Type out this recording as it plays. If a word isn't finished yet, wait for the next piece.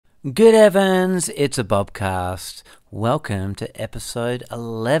Good Evans, it's a Bobcast. Welcome to episode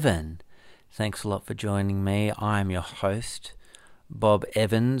 11. Thanks a lot for joining me. I'm your host, Bob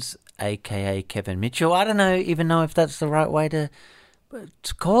Evans, aka Kevin Mitchell. I don't even know if that's the right way to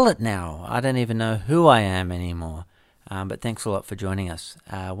call it now. I don't even know who I am anymore. But thanks a lot for joining us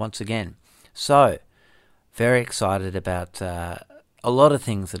once again. So, very excited about a lot of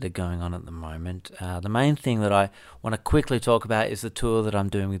things that are going on at the moment. The main thing that I want to quickly talk about is the tour that I'm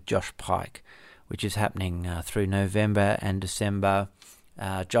doing with Josh Pike, which is happening through November and December.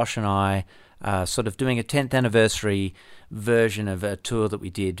 Josh and I are sort of doing a 10th anniversary version of a tour that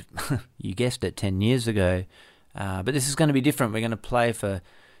we did, you guessed it, 10 years ago. But this is going to be different. We're going to play for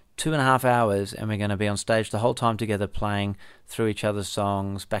 2.5 hours, and we're going to be on stage the whole time together, playing through each other's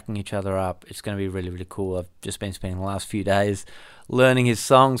songs, backing each other up. It's going to be really, really cool. I've just been spending the last few days learning his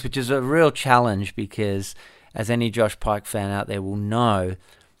songs, which is a real challenge because, as any Josh Pike fan out there will know,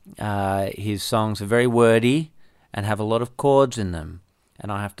 his songs are very wordy and have a lot of chords in them,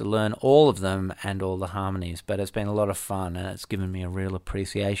 and I have to learn all of them and all the harmonies. But it's been a lot of fun, and it's given me a real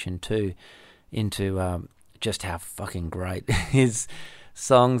appreciation too into just how fucking great his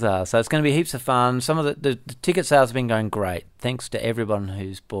songs are. So it's going to be heaps of fun. Some of the ticket sales have been going great. Thanks to everyone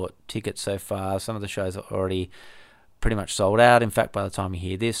who's bought tickets so far. Some of the shows are already pretty much sold out. In fact, by the time you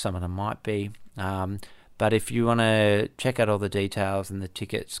hear this, some of them might be. But if you want to check out all the details and the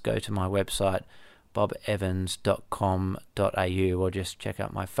tickets, go to my website, bobevans.com.au, or just check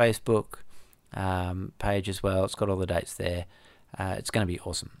out my Facebook page as well. It's got all the dates there. It's going to be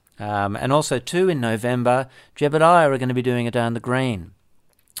awesome. And also, too, in November, Jebediah are going to be doing a Day on the Green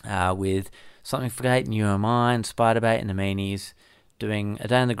with Something for Kate and You and Mine, Spiderbait and the Meanies, doing a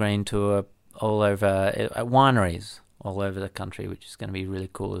Day on the Green tour all over at wineries all over the country, which is going to be really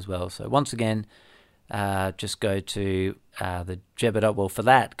cool as well. So once again, just go to the Jebediah. Well, for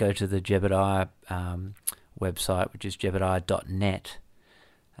that, go to the Jebediah website, which is jebediah.net,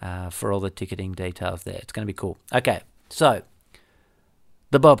 for all the ticketing details there. It's going to be cool. Okay, so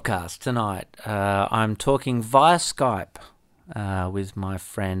the Bobcast tonight. I'm talking via Skype with my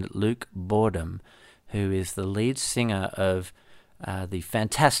friend Luke Boredom, who is the lead singer of the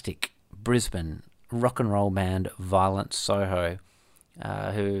fantastic Brisbane rock and roll band Violent Soho,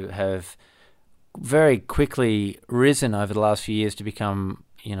 who have very quickly risen over the last few years to become,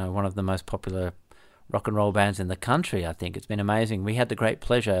 one of the most popular rock and roll bands in the country. I think it's been amazing. We had the great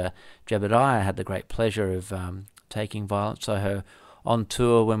pleasure, Jebediah had the great pleasure of taking Violent Soho on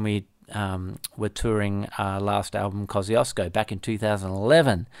tour when we were touring our last album, Kosciuszko, back in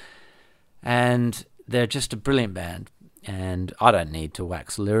 2011. And they're just a brilliant band. And I don't need to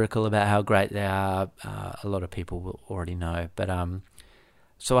wax lyrical about how great they are. A lot of people will already know. But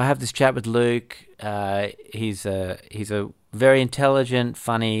so I have this chat with Luke. He's a very intelligent,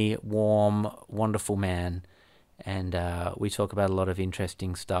 funny, warm, wonderful man. And we talk about a lot of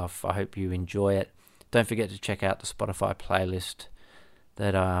interesting stuff. I hope you enjoy it. Don't forget to check out the Spotify playlist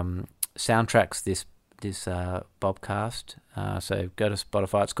that soundtracks this Bobcast. So go to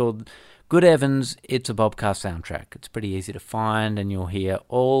Spotify. It's called Good Evans, It's a Bobcast Soundtrack. It's pretty easy to find, and you'll hear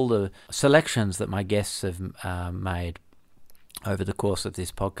all the selections that my guests have made over the course of this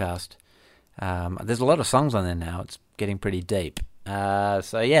podcast. There's a lot of songs on there now. It's getting pretty deep.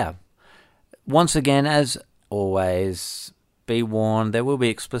 So yeah, once again, as always, be warned, there will be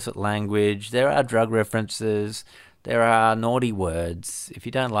explicit language. There are drug references. There are naughty words. If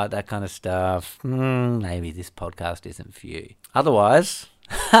you don't like that kind of stuff, maybe this podcast isn't for you. Otherwise,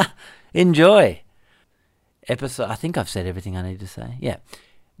 enjoy. I think I've said everything I need to say. Yeah.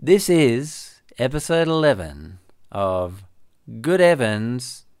 This is episode 11 of Good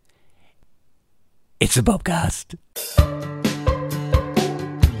Evans. It's a Bobcast.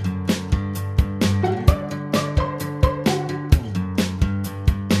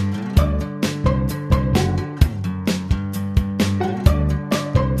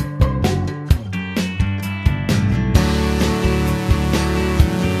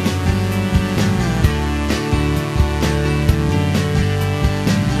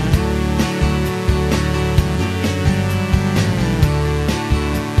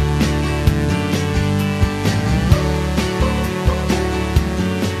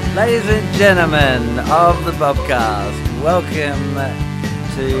 Ladies and gentlemen of the Bobcast, welcome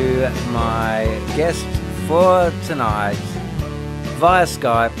to my guest for tonight, via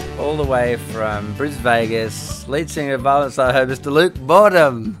Skype, all the way from Brisbane, Vegas, lead singer of Violent Soho, Mr. Luke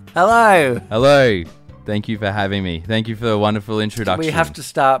Boredom. Hello. Hello. Thank you for having me. Thank you for the wonderful introduction. We have to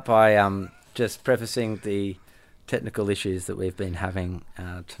start by just prefacing the technical issues that we've been having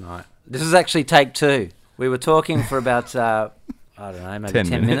tonight. This is actually take two. We were talking for about, I don't know, maybe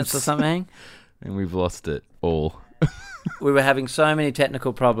 10 minutes or something. And we've lost it all. We were having so many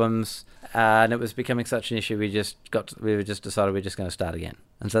technical problems, and it was becoming such an issue. We just decided we're just going to start again,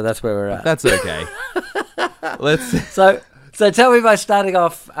 and so that's where we're at. That's okay. So tell me by starting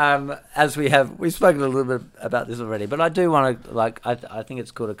off, as we've spoken a little bit about this already, but I do want to, I think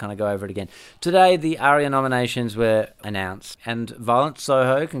it's cool to kind of go over it again. Today, the ARIA nominations were announced, and Violent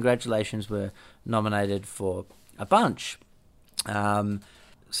Soho, congratulations, were nominated for a bunch.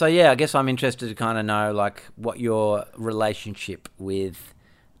 So yeah, I guess I'm interested to kind of know, like, what your relationship with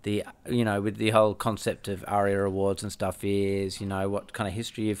the whole concept of ARIA awards and stuff is, what kind of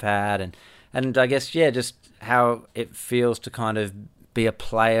history you've had, and I guess, yeah, just how it feels to kind of be a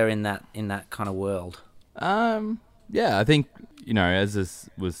player in that kind of world. Yeah, I think, as this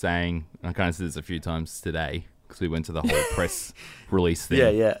was saying, I kind of said this a few times today because we went to the whole press release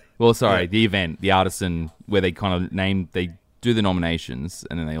thing. Yeah. Well, sorry, the event, the Artisan, where they kind of they do the nominations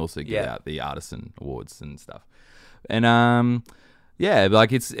and then they also give out the Artisan awards and stuff. And yeah,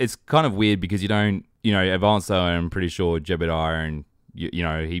 like it's kind of weird because you don't, at Violent Soho, I'm pretty sure Jebediah and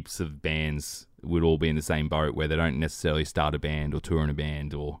heaps of bands would all be in the same boat where they don't necessarily start a band or tour in a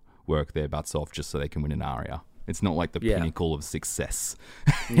band or work their butts off just so they can win an ARIA. It's not like the pinnacle of success.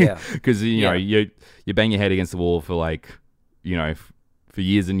 Yeah. Because, you bang your head against the wall for for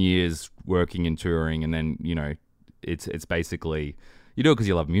years and years working and touring, and then, it's basically, you do it because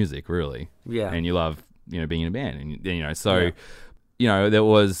you love music, really. Yeah. And you love, being in a band. And, so, there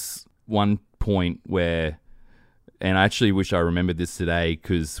was one point where, and I actually wish I remembered this today,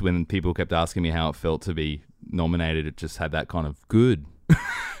 because when people kept asking me how it felt to be nominated, it just had that kind of good.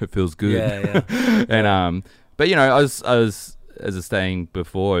 It feels good. Yeah. And but I was as I was saying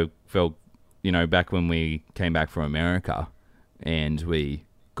before, it felt back when we came back from America and we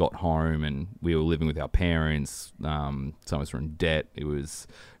got home and we were living with our parents. Some of us were in debt. It was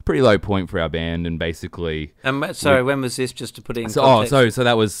a pretty low point for our band, and basically. Sorry, when was this? Just to put it in context. So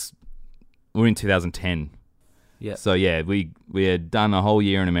that was we're in 2010. Yeah. So yeah, we had done a whole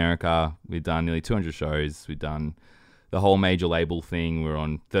year in America. We'd done nearly 200 shows. We'd done the whole major label thing. We were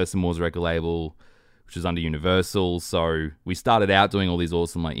on Thurston Moore's record label, which is under Universal. So we started out doing all these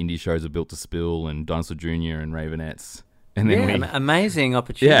awesome indie shows of Built to Spill and Dinosaur Jr. and Ravenettes. And then amazing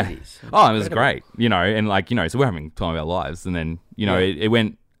opportunities. Yeah. Oh, it was great. And so we're having time of our lives. And then, it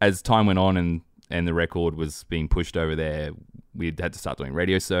went, as time went on and the record was being pushed over there, we had to start doing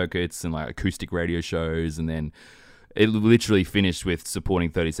radio circuits and acoustic radio shows, and then it literally finished with supporting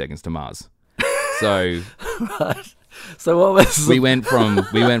 30 Seconds to Mars. So, right. So what was we went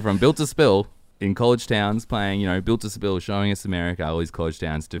from Built to Spill in college towns playing, Built to Spill, showing us America, all these college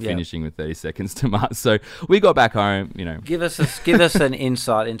towns, to finishing with 30 Seconds to Mars. So we got back home, Give us an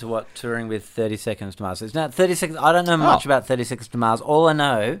insight into what touring with 30 Seconds to Mars is. Now, 30 Seconds. I don't know much about 30 Seconds to Mars. All I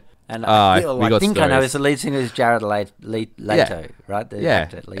know. And I think I know is the lead singer is Jared Leto, right? The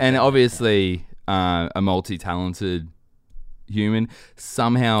actor, Leto. And obviously a multi-talented human.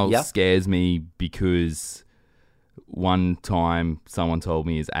 Somehow scares me because one time someone told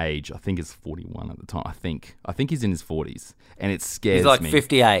me his age. I think it's 41 at the time. I think he's in his 40s, and it scares me. He's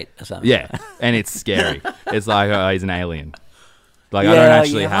 58 or something. Yeah, and it's scary. It's like, he's an alien. I don't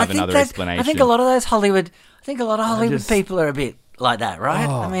actually have another explanation. I think a lot of Hollywood people are a bit like that, right?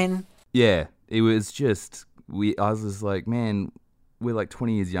 Oh, I mean, yeah, it was just I was just like, man, we're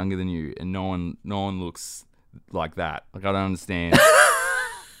 20 years younger than you, and no one looks like that. I don't understand.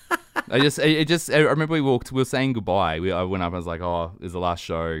 I remember we were saying goodbye. I went up. I was like, oh, it was the last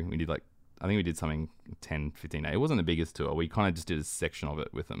show. We did I think we did something 10, 15 days. It wasn't the biggest tour. We kind of just did a section of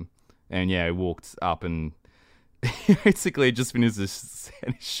it with them, and we walked up and. Basically, just finished this,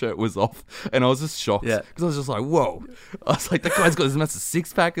 and his shirt was off, and I was just shocked because I was just like, "Whoa!" I was like, "That guy's got this massive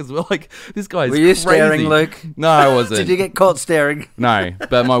six-pack as well." This guy's crazy. Were you staring, Luke? No, I wasn't. Did you get caught staring? No,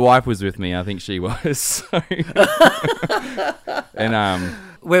 but my wife was with me. I think she was. So. And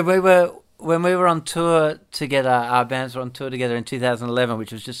when we were on tour together, our bands were on tour together in 2011,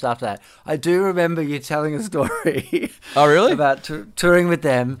 which was just after that. I do remember you telling a story. Oh, really? About touring with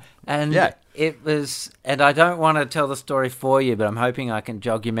them, and it was. And I don't want to tell the story for you, but I'm hoping I can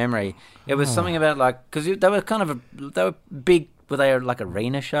jog your memory. It was something about because they were they were big. Were they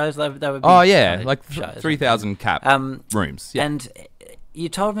arena shows? They were big, oh yeah, 3,000 cap rooms. Yeah. And you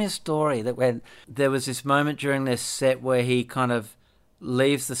told me a story that when there was this moment during this set where he kind of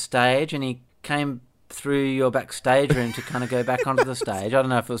leaves the stage and he came through your backstage room to kind of go back onto the stage. I don't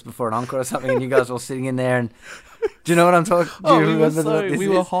know if it was before an encore or something, and you guys were all sitting in there. And do you know what I'm talking? We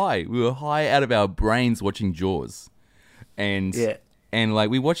were high. We were high out of our brains watching Jaws, and And like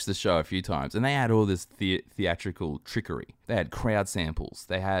we watched the show a few times, and they had all this theatrical trickery. They had crowd samples.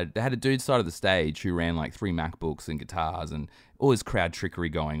 They had a dude side of the stage who ran like 3 MacBooks and guitars and all this crowd trickery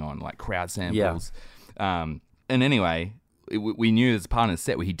going on, like crowd samples. And anyway, we knew there's a part in the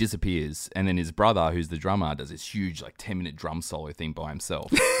set where he disappears, and then his brother, who's the drummer, does this huge like 10-minute drum solo thing by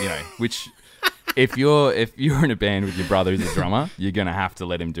himself. You know, which. If you're in a band with your brother who's a drummer, you're gonna have to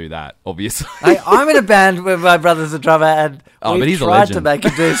let him do that, obviously. Hey, I'm in a band where my brother's a drummer, and but he's tried to make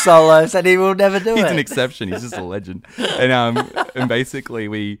him do solos, and he will never do it. He's an exception. He's just a legend. And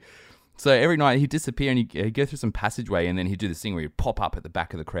basically so every night he'd disappear and he'd go through some passageway, and then he'd do this thing where he'd pop up at the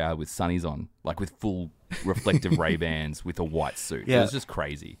back of the crowd with sunnies on, like with full reflective Ray-Bans with a white suit. Yeah. It was just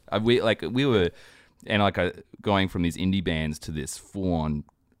crazy. We were going from these indie bands to this full-on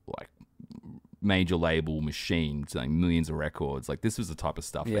like major label machine selling millions of records. Like this was the type of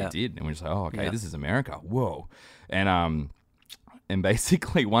stuff they did, and we're just like, oh, okay, this is America. Whoa. And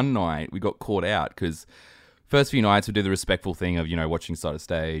basically one night we got caught out because first few nights we did the respectful thing of, you know, watching side of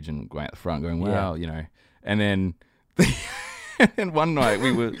stage and going out the front going, wow, you know, and then and one night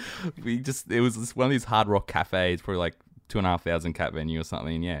it was one of these hard rock cafes, probably like 2,500 cap venue or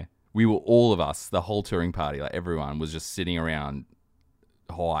something. Yeah, we were, all of us, the whole touring party, like everyone was just sitting around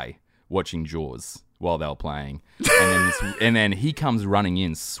high watching Jaws while they were playing, and then he comes running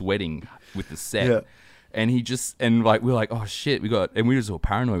in sweating with the set, and we're like, oh shit, we were just all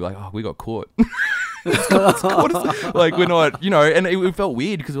paranoid, like, oh, we got caught. Like we're not, you know, and it felt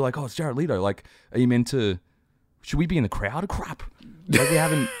weird because we're like, oh, it's Jared Leto, like, are you meant to? Should we be in the crowd? Crap, like we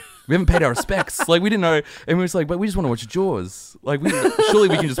haven't paid our respects. Like we didn't know, and we was like, but we just want to watch Jaws. Like surely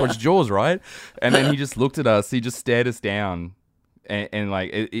we can just watch Jaws, right? And then he just looked at us, he just stared us down. And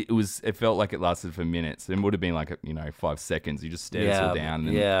like it felt like it lasted for minutes. It would have been like 5 seconds. He just stared us all down,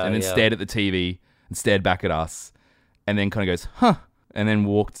 and then stared at the TV and stared back at us, and then kind of goes, huh, and then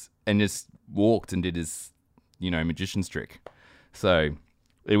walked and did his magician's trick. So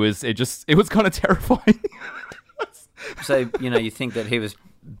it was kind of terrifying. So you think that he was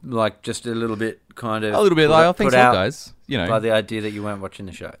like just a little bit like I think so, guys. By the idea that you weren't watching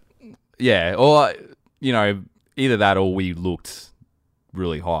the show. Yeah, or either that or we looked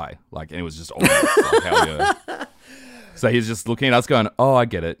really high, like, and it was just obvious, like how we were. So he's just looking at us going, oh, I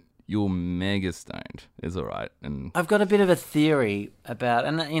get it, you're mega stoned, it's all right. And I've got a bit of a theory about,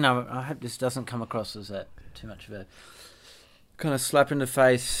 and I hope this doesn't come across as too much of a kind of slap in the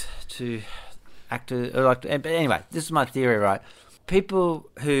face to actors, but anyway, this is my theory, right? People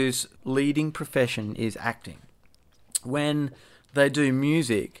whose leading profession is acting, when they do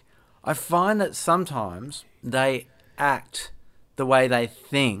music, I find that sometimes they act the way they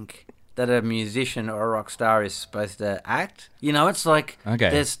think that a musician or a rock star is supposed to act. It's like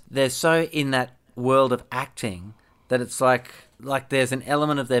they're so in that world of acting that it's like there's an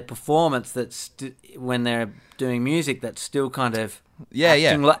element of their performance that's when they're doing music that's still kind of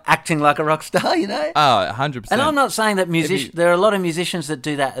acting like a rock star, Oh, 100%. And I'm not saying that there are a lot of musicians that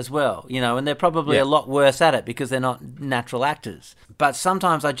do that as well, and they're probably a lot worse at it because they're not natural actors. But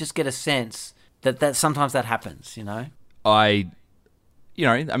sometimes I just get a sense that sometimes that happens,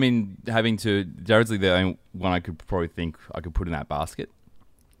 Jared's the only one I could probably think I could put in that basket.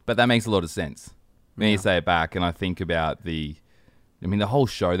 But that makes a lot of sense. Then you say it back, and I think about the whole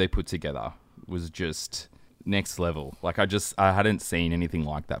show they put together was just next level. Like I hadn't seen anything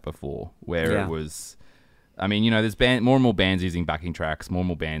like that before, where it was, there's more and more bands using backing tracks, more and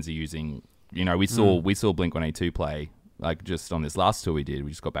more bands are using, we saw Blink-182 play, like just on this last tour we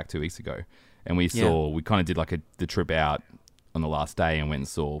just got back 2 weeks ago, and we kind of did like the trip out on the last day and went and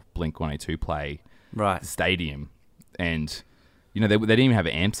saw Blink-182 play the stadium, and they didn't even have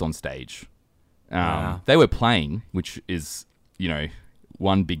amps on stage. They were playing, which is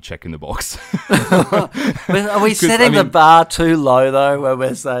one big check in the box. Are we setting the bar too low though, where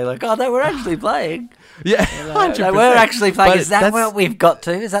we're saying like, oh, they were actually playing? Yeah, they were actually playing. Is that what we've got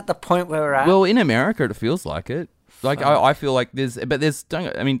to? Is that the point where we're at? Well, in America, it feels like it. Like I feel like there's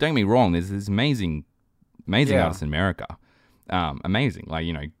don't get me wrong. There's amazing artists in America. Amazing, like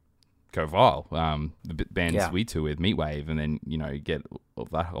Koval, the bands we tour with, Meatwave, and then get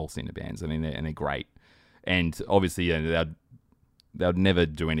that whole scene of bands. And they're great, and obviously they'd never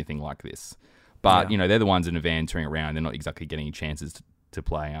do anything like this. But they're the ones in a van touring around. They're not exactly getting chances to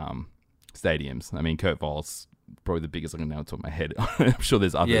play stadiums. Kurt Voll's probably the biggest I can know off the top of my head. I'm sure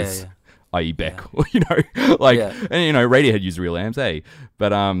there's others, i.e. Beck, and Radiohead use real amps,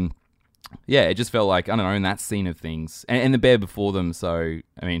 But it just felt like, I don't know, in that scene of things. And the bear before them, so,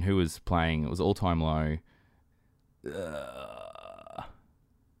 who was playing? It was All Time Low.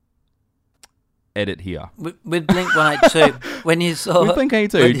 edit here. With Blink 182, when you saw With Blink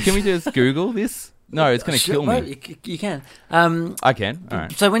 182, can we just Google this? No, it's going to kill me. Well, you can. I can. All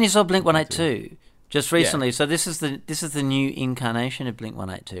right. So when you saw Blink 182 just recently, so this is the new incarnation of Blink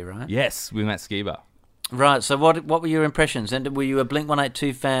 182, right? Yes, with Matt Skiba. Right. So what were your impressions? And were you a Blink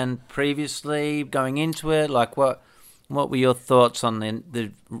 182 fan previously going into it? Like what were your thoughts on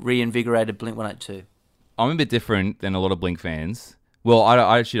the reinvigorated Blink 182? I'm a bit different than a lot of Blink fans. Well,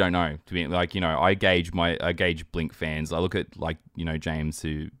 I actually don't know. To be like, I gauge Blink fans. I look at like James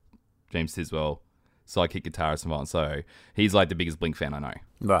Tiswell, sidekick guitarist and Violent Soho. He's like the biggest Blink fan I know.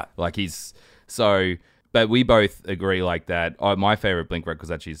 Right. Like but we both agree like that. My favorite Blink record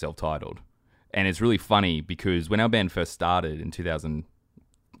was actually self-titled, and it's really funny because when our band first started in 2000.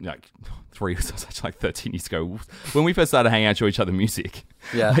 Like 3 years, actually like 13 years ago, when we first started hanging out, show each other music.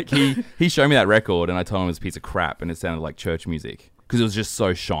 Yeah. Like he showed me that record, and I told him it was a piece of crap, and it sounded like church music because it was just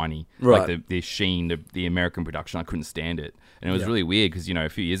so shiny. Right. Like the sheen, the American production, I couldn't stand it, and it was really weird because a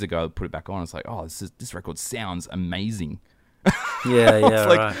few years ago I put it back on. It's like, oh, this record sounds amazing. Yeah,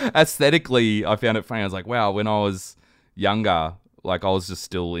 Like right. aesthetically, I found it funny. I was like, wow, when I was younger, like I was just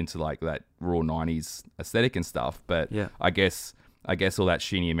still into like that raw 90s aesthetic and stuff. But Yeah. I guess all that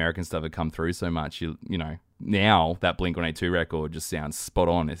sheeny American stuff had come through so much. Now that Blink 182 record just sounds spot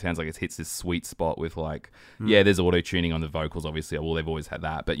on. It sounds like it hits this sweet spot with like, there's auto tuning on the vocals, obviously. Well, they've always had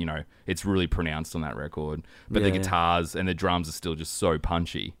that, but it's really pronounced on that record. But the guitars and the drums are still just so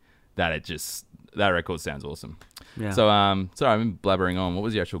punchy that that record sounds awesome. Yeah. So, sorry, I'm blabbering on. What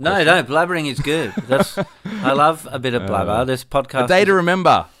was the actual question? No, blabbering is good. I love a bit of blabber. This podcast A Day to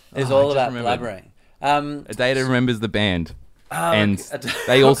Remember is Oh, all I about just remembered. blabbering. A Day to Remember's the band. Oh, And okay.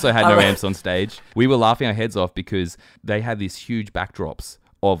 they also had no Alright. amps on stage. We were laughing our heads off because they had these huge backdrops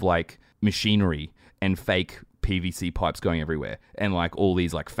of like machinery and fake PVC pipes going everywhere and like all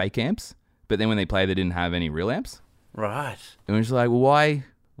these like fake amps. But then when they played, they didn't have any real amps. Right. And we're just like, well,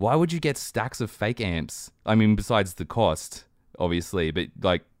 why would you get stacks of fake amps? I mean, besides the cost, obviously, but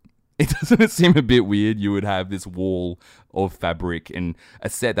like, it doesn't seem a bit weird you would have this wall of fabric and a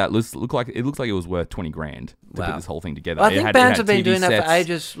set that looks like it was worth 20 grand to Wow. put this whole thing together. I think bands have been TV doing that sets. for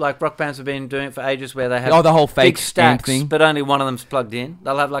ages. Like rock bands have been doing it for ages, where they have the whole fake big stacks, amp thing. but only one of them's plugged in.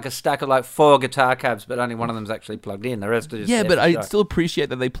 They'll have like a stack of like 4 guitar cabs, but only one of them's actually plugged in. The rest are just Yeah, there but for I show. still appreciate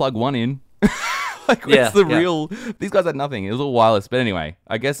that they plug one in. Like, Yeah, what's the yeah. real? These guys had nothing. It was all wireless. But anyway,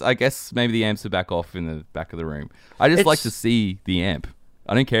 I guess maybe the amps are back off in the back of the room. I just like to see the amp.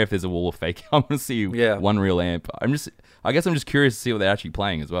 I don't care if there's a wall of fake. I want to see one real amp. I guess I'm just curious to see what they're actually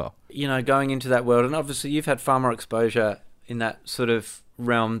playing as well. Going into that world, and obviously you've had far more exposure in that sort of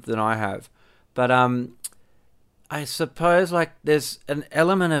realm than I have. But I suppose like there's an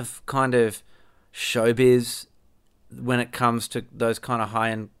element of kind of showbiz when it comes to those kind of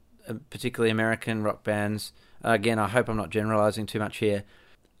high-end, particularly American rock bands. Again, I hope I'm not generalizing too much here.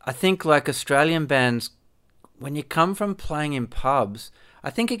 I think like Australian bands, when you come from playing in pubs, I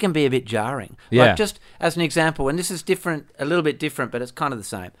think it can be a bit jarring. Yeah. Like just as an example, and this is different, a little bit different, but it's kind of the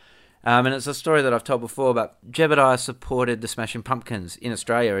same. And it's a story that I've told before, but Jebediah supported the Smashing Pumpkins in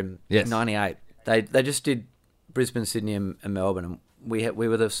Australia in '98. They just did Brisbane, Sydney, and Melbourne, and we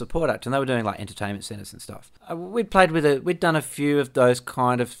were the support act, and they were doing like entertainment centres and stuff. We'd done a few of those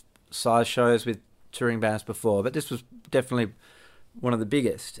kind of size shows with touring bands before, but this was definitely one of the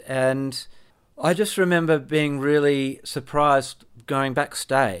biggest. And I just remember being really surprised going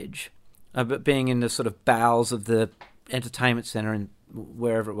backstage, but being in the sort of bowels of the entertainment centre in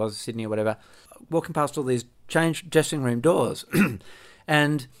wherever it was, Sydney or whatever, walking past all these changed dressing room doors.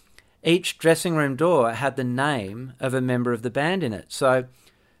 And each dressing room door had the name of a member of the band in it. So,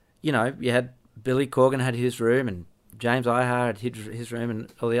 you had Billy Corgan had his room, and James Iha had his room, and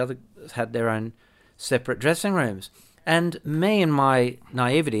all the others had their own separate dressing rooms. And me and my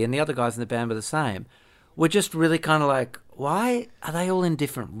naivety, and the other guys in the band were the same, were just really kind of like, why are they all in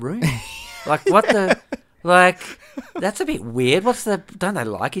different rooms? Like, what the... Like, that's a bit weird. Don't they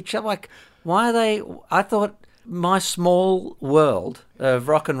like each other? Like, why are they... I thought my small world of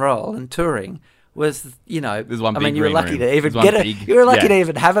rock and roll and touring was, There's one I big mean, you were green lucky room. to even There's get one it. big- You were lucky yeah. to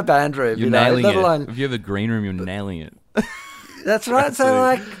even have a band room. You're let nailing it. alone- If you have a green room, you're nailing it. That's right. So,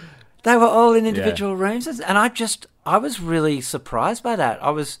 like, they were all in individual rooms. And I was really surprised by that.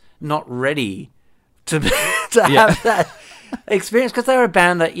 I was not ready to have that experience, because they were a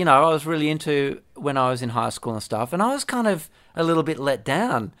band that, I was really into when I was in high school and stuff. And I was kind of a little bit let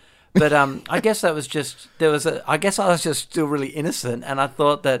down. But I guess that was just, I guess I was just still really innocent. And I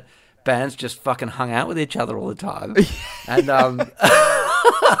thought that bands just fucking hung out with each other all the time. And,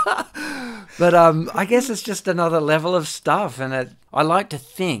 but I guess it's just another level of stuff. And I like to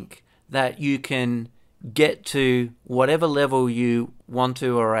think that you can get to whatever level you want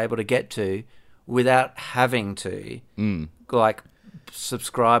to or are able to get to without having to like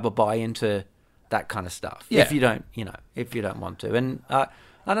subscribe or buy into that kind of stuff. Yeah. If you don't want to. And I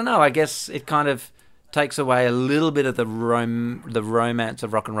don't know, I guess it kind of takes away a little bit of the romance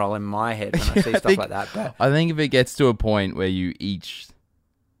of rock and roll in my head when I see stuff like that. But I think if it gets to a point where you each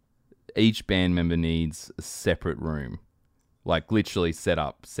band member needs a separate room, like literally set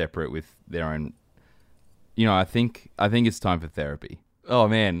up separate with their own, I think it's time for therapy. Oh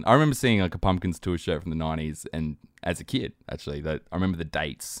man, I remember seeing like a Pumpkins tour show from the 90s, and as a kid, actually, I remember the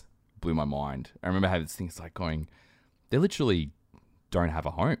dates blew my mind. I remember having things like going, they literally don't have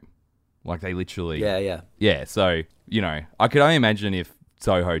a home. Like they literally... Yeah, so, I could only imagine if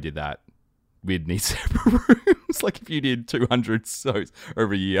Soho did that, we'd need separate rooms. Like if you did 200 shows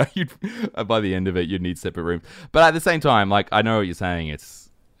over a year, by the end of it, you'd need separate rooms. But at the same time, like, I know what you're saying. It's...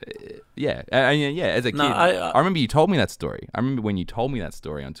 Yeah, as a kid, I remember you told me that story. I remember when you told me that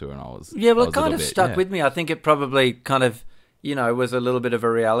story on tour, and I was... Yeah, well, it kind of stuck with me. I think it probably kind of... was a little bit of a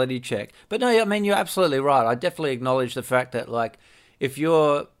reality check. But no, I mean, you're absolutely right. I definitely acknowledge the fact that, like, if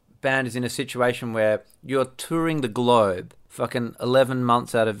your band is in a situation where you're touring the globe fucking 11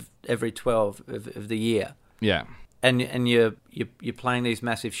 months out of every 12 of the year. Yeah. And you're playing these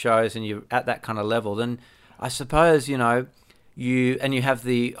massive shows and you're at that kind of level, then I suppose, you have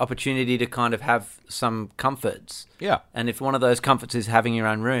the opportunity to kind of have some comforts. Yeah. And if one of those comforts is having your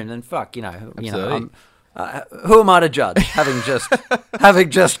own room, then fuck, Absolutely. who am I to judge? having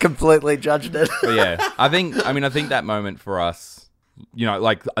just completely judged it. But yeah, I think that moment for us,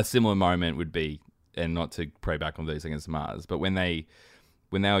 like a similar moment would be, and not to pray back on these against Mars, but when they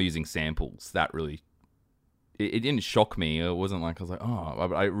were using samples, that really, it didn't shock me. It wasn't like I was like,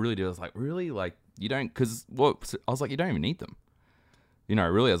 oh, I really did. I was like, really, like you don't, because I was like, you don't even need them.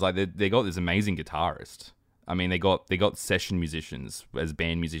 Really, I was like, they got this amazing guitarist. I mean, they got session musicians as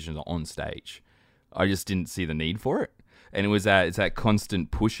band musicians on stage. I just didn't see the need for it. And it's that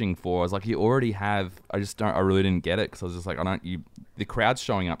constant pushing for, I was like, you already have, I really didn't get it. Cause I was just like, the crowd's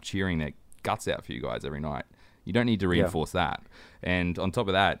showing up cheering their guts out for you guys every night. You don't need to reinforce that. And on top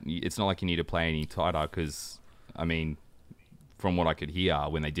of that, it's not like you need to play any tighter. Cause I mean, from what I could hear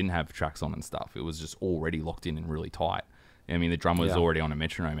when they didn't have tracks on and stuff, it was just already locked in and really tight. I mean, the drummer was already on a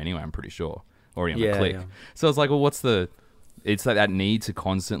metronome anyway, I'm pretty sure. Already on the click. Yeah. So it's like, well, it's like that need to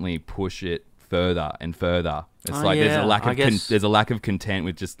constantly push it further and further. It's there's a lack of content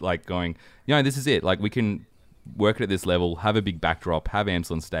with just like going, this is it. Like we can work it at this level, have a big backdrop, have amps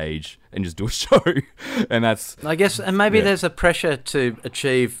on stage, and just do a show. And that's, I guess, and maybe there's a pressure to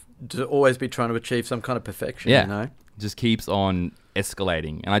always be trying to achieve some kind of perfection. Yeah, just keeps on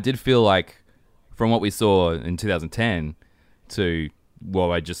escalating. And I did feel like from what we saw in 2010 to what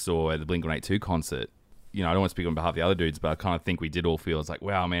I just saw at the Blink-182 concert. I don't want to speak on behalf of the other dudes, but I kind of think we did all feel it's like,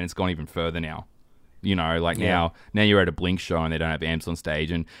 wow, man, it's gone even further now. Now you're at a Blink show and they don't have amps on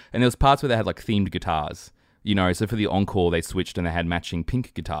stage. And there was parts where they had like themed guitars, so for the encore, they switched and they had matching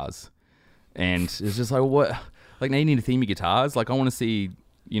pink guitars. And it's just like, what? Like, now you need to theme your guitars? Like, I want to see,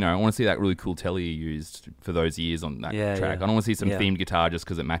 that really cool telly you used for those years on that track. I don't want to see some themed guitar just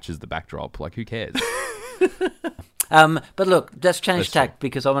because it matches the backdrop. Like, who cares? But look, let's change tack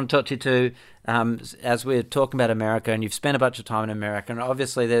because I want to talk to you too, as we're talking about America, and you've spent a bunch of time in America, and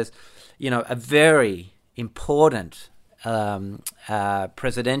obviously there's, a very important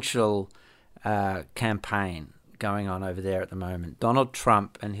presidential campaign going on over there at the moment. Donald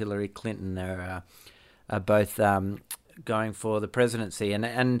Trump and Hillary Clinton are both going for the presidency,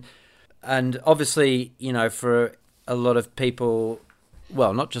 and obviously, for a lot of people,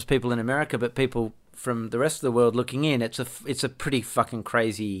 well, not just people in America, but people from the rest of the world looking in, it's a pretty fucking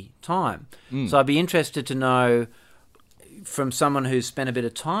crazy time. So I'd be interested to know from someone who's spent a bit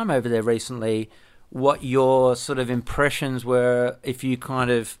of time over there recently, what your sort of impressions were, if you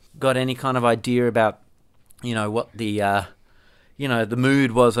kind of got any kind of idea about, what the the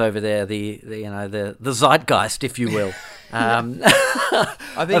mood was over there, the zeitgeist, if you will,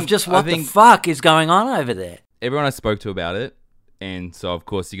 of just what the fuck is going on over there. Everyone I spoke to about it, and so of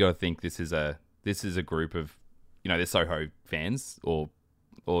course you got to think this is a group of, they're Soho fans or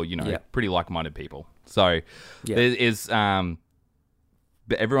pretty like-minded people. So there is,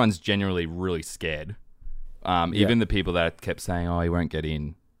 but everyone's generally really scared. Even the people that kept saying, "Oh, he won't get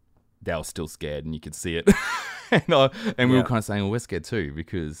in," they were still scared, and you could see it. and we were kind of saying, "Well, we're scared too,"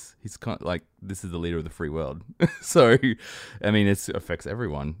 because he's kind of like, this is the leader of the free world. So, I mean, it affects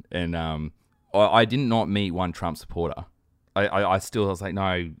everyone. And I did not meet one Trump supporter. I was like,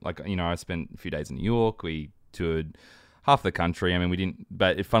 no, like, I spent a few days in New York. We toured half the country. I mean, we didn't.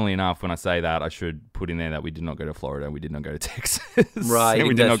 But funnily enough, when I say that, I should put in there that we did not go to Florida. We did not go to Texas. Right. And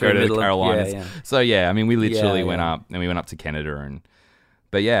we did not go to the Carolinas. Yeah. So yeah, I mean, we literally Yeah, went yeah. up, and we went up to Canada,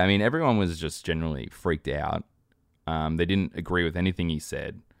 but yeah, I mean, everyone was just generally freaked out. They didn't agree with anything he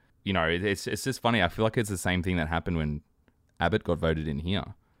said. You know, it's just funny. I feel like it's the same thing that happened when Abbott got voted in here.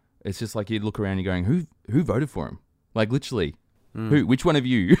 It's just like you look around, you're going, who voted for him? Like literally, who? Which one of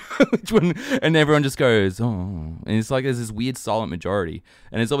you? Which one? And everyone just goes, oh. And it's like there's this weird silent majority,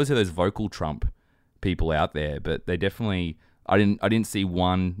 and there's obviously those vocal Trump people out there, but they definitely. I didn't see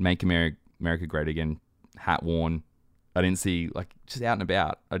one "Make America Great Again" hat worn. I didn't see like just out and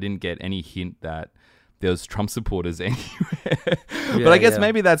about. I didn't get any hint that there was Trump supporters anywhere. But I guess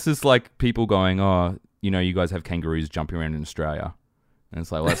maybe that's just like people going, oh, you know, you guys have kangaroos jumping around in Australia. And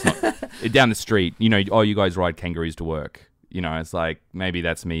it's like, well, that's not down the street, you know, oh, you guys ride kangaroos to work. You know, it's like maybe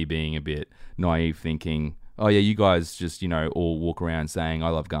that's me being a bit naive thinking, oh yeah, you guys just, you know, all walk around saying I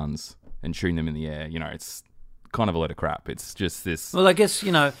love guns and shooting them in the air. You know, it's kind of a lot of crap. It's just this. Well, I guess,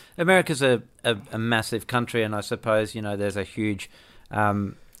 you know, America's a massive country, and I suppose, you know, there's a huge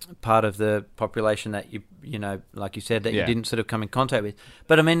part of the population that you know, like you said, that you didn't sort of come in contact with.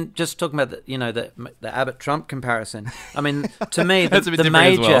 But I mean, just talking about the, you know, the Abbott-Trump comparison. I mean, to me, That's a bit the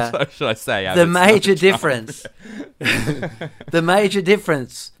different major, as well, so should I say, the major difference, the major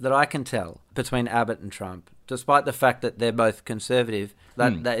difference that I can tell between Abbott and Trump, despite the fact that they're both conservative,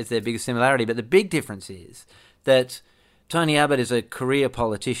 that is their biggest similarity. But the big difference is that Tony Abbott is a career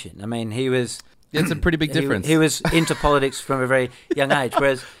politician. I mean, he was. It's a pretty big difference. He was into politics from a very young age,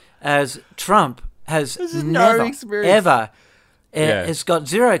 whereas as Trump has no experience. has got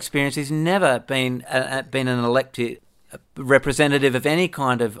zero experience. He's never been an elected representative of any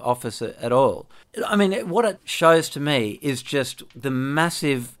kind of office at all. I mean, what it shows to me is just the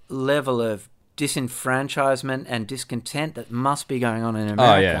massive level of disenfranchisement and discontent that must be going on in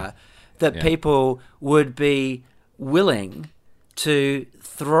America, that people would be willing to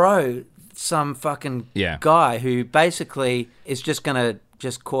throw some fucking guy who basically is just going to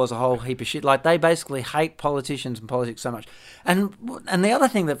just cause a whole heap of shit. Like, they basically hate politicians and politics so much. And the other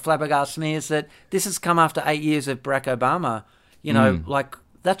thing that flabbergasts me is that this has come after 8 years of Barack Obama. You know, like,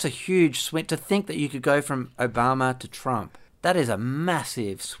 that's a huge swing. To think that you could go from Obama to Trump, that is a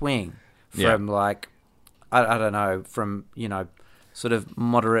massive swing from, like, I don't know, from, you know, sort of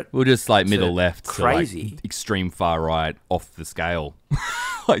moderate. We're just like middle left, crazy, so like extreme far right, off the scale.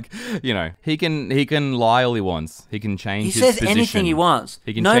 Like, you know, he can lie all he wants. He can change. He says position. anything he wants.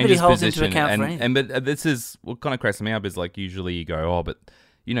 He can Nobody change his holds position. into account for anything. And but this is what kind of cracks me up is like usually you go, oh, but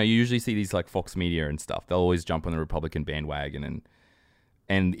you know, you usually see these like Fox Media and stuff. They'll always jump on the Republican bandwagon,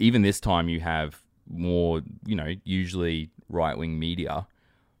 and even this time you have more, you know, usually right wing media.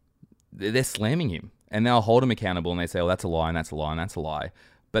 They're slamming him. And they'll hold him accountable and they say, oh, that's a lie and that's a lie and that's a lie.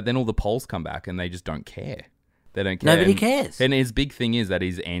 But then all the polls come back and they just don't care. They don't care. Nobody cares. And his big thing is that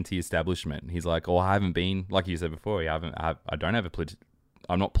he's anti-establishment. He's like, oh, I haven't been, like you said before, I'm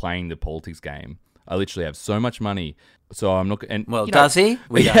not playing the politics game. I literally have so much money. So I'm not. And, well, you does know, he?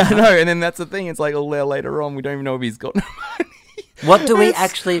 We yeah, I know. And then that's the thing. It's like, later on, we don't even know if he's got no money. What do we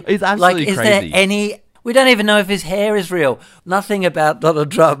actually... It's absolutely is crazy. there any... We don't even know if his hair is real. Nothing about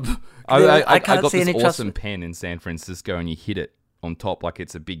Donald Trump. I can't got see this any awesome pen in San Francisco, and you hit it on top like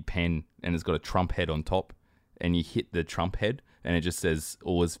it's a big pen, and it's got a Trump head on top, and you hit the Trump head, and it just says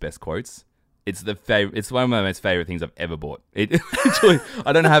all his best quotes. It's It's one of my most favorite things I've ever bought. It literally,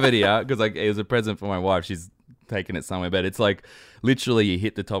 I don't have it here because like it was a present for my wife. She's taken it somewhere, but it's like literally you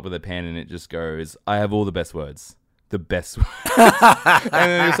hit the top of the pen, and it just goes, "I have all the best words, the best." And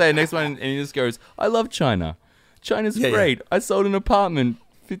then you say the next one, and he just goes, "I love China. China's great. I sold an apartment."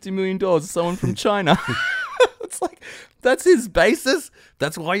 $50 million to someone from China. It's like, that's his basis?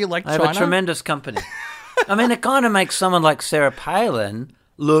 That's why you like China? I have a tremendous company. I mean, it kind of makes someone like Sarah Palin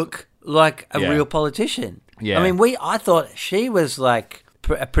look like a real politician. Yeah. I mean, I thought she was like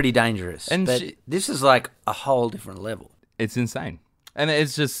pretty dangerous. But this is like a whole different level. It's insane. And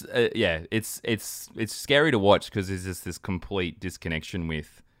it's just, it's scary to watch because there's just this complete disconnection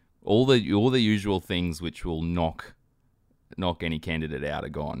with all the usual things which will knock any candidate out are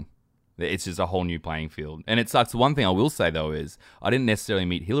gone. It's just a whole new playing field. And it sucks. One thing I will say, though, is I didn't necessarily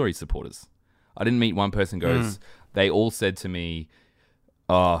meet Hillary supporters. I didn't meet one person goes, they all said to me,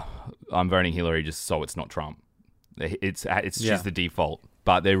 oh, I'm voting Hillary just so it's not Trump. It's just the default.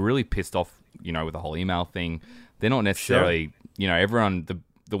 But they're really pissed off, you know, with the whole email thing. They're not necessarily, you know, everyone,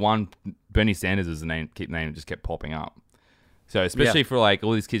 the one, Bernie Sanders is the name that just kept popping up. So especially for like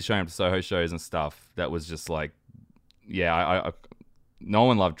all these kids showing up to Soho shows and stuff, that was just like, I no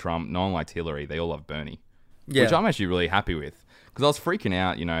one loved Trump. No one liked Hillary. They all loved Bernie. which I'm actually really happy with. Because I was freaking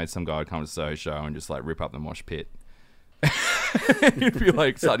out, you know, some guy would come to Soho show and just like rip up the mosh pit. You'd be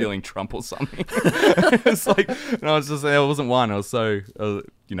like, start yelling Trump or something. It's like, and I was just, there wasn't one. I was so,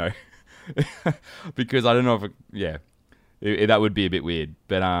 you know, because I don't know if, that would be a bit weird.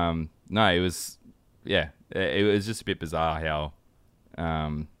 But no, it was, it was just a bit bizarre how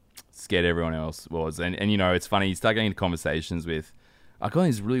scared everyone else was. And you know, it's funny, you start getting into conversations with, I got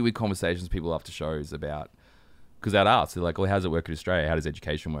these really weird conversations with people after shows about, because they'd ask, they're like, well, how does it work in Australia? How does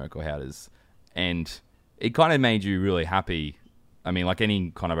education work? Or how does, and it kind of made you really happy. I mean, like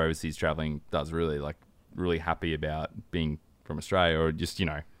any kind of overseas traveling does, really, like really happy about being from Australia, or just, you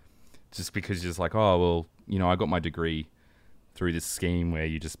know, just because you're just like, oh, well, you know, I got my degree through this scheme where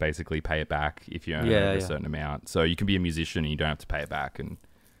you just basically pay it back if you earn over a certain amount. So you can be a musician and you don't have to pay it back. And,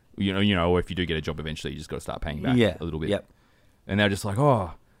 you know, or if you do get a job eventually, you just got to start paying back a little bit. Yep. And they're just like,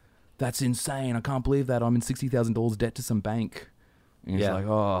 oh, that's insane. I can't believe that. I'm in $60,000 debt to some bank. And it's like,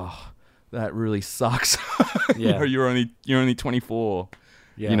 oh, that really sucks. You know, you're only 24.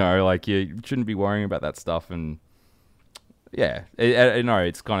 You know, like you shouldn't be worrying about that stuff. And no,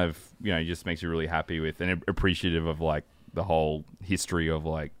 it's kind of, you know, just makes you really happy with and appreciative of like the whole history of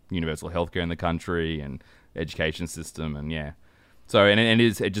like universal healthcare in the country and education system. And so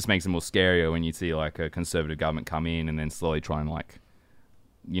it just makes it more scarier when you see like a conservative government come in and then slowly try and like,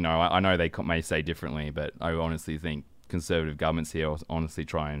 you know, I know they may say differently, but I honestly think conservative governments here honestly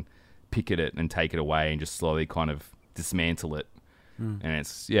try and picket it and take it away and just slowly kind of dismantle it. And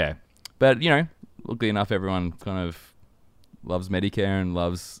it's, but, you know, luckily enough, everyone kind of loves Medicare and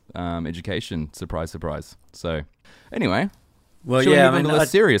loves education. Surprise, surprise. So anyway, well,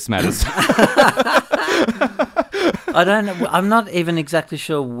 less serious matters. I don't know. I'm not even exactly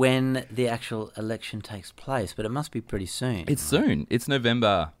sure when the actual election takes place, but it must be pretty soon. It's soon. It's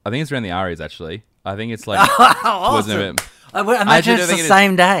November. I think it's around the Aries, actually. I think it's like towards November. I imagine it's the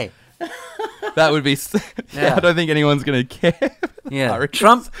same day. That would be... I don't think anyone's going to care. Yeah.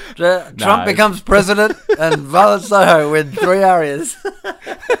 Trump becomes president and Violet Soho win 3 Arias.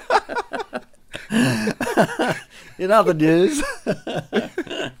 In other news...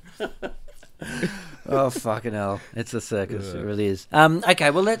 Oh, fucking hell. It's a circus. It really is.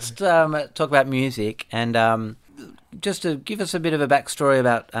 Okay, well, let's talk about music. And just to give us a bit of a backstory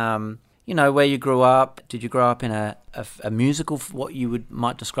about, you know, where you grew up. Did you grow up in a musical, what you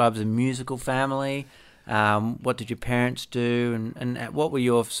might describe as a musical family? What did your parents do? And what were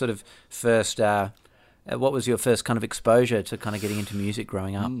your sort of first, what was your first kind of exposure to kind of getting into music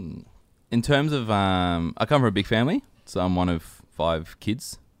growing up? In terms of, I come from a big family. So I'm one of 5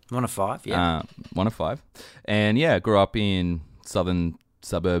 kids. One of 5, yeah. One of 5. And grew up in southern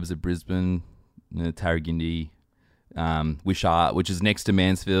suburbs of Brisbane, Tarragindi, Wishart, which is next to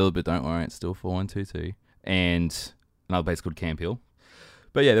Mansfield, but don't worry, it's still 4122. And another place called Camp Hill.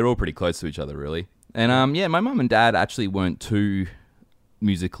 But they're all pretty close to each other, really. And my mum and dad actually weren't too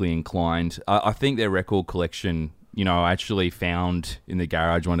musically inclined. I think their record collection, you know, I actually found in the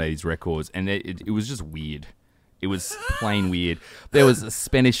garage one day these records, and it was just weird. It was plain weird. There was a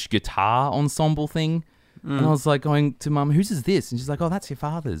Spanish guitar ensemble thing. And I was like going to Mum, whose is this? And she's like, oh, that's your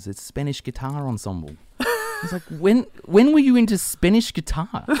father's. It's Spanish guitar ensemble. I was like, when were you into Spanish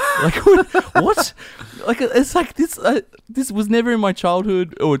guitar? Like, what? Like, it's like this was never in my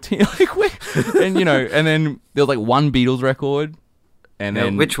childhood or and you know, and then there was like one Beatles record, and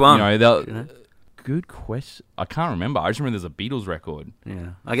then which one? You know, good question. I can't remember. I just remember there's a Beatles record.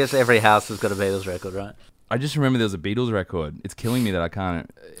 Yeah, I guess every house has got a Beatles record, right? I just remember there was a Beatles record. It's killing me that I can't.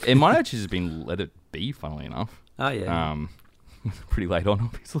 It might actually just been Let It Be, funnily enough. Oh yeah. Pretty late on,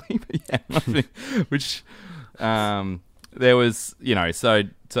 obviously, but which. There was, you know, so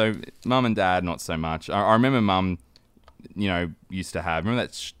Mum and Dad, not so much. I remember Mum, you know, used to have, remember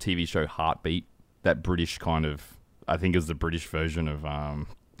that TV show Heartbeat? That British kind of, I think it was the British version of, I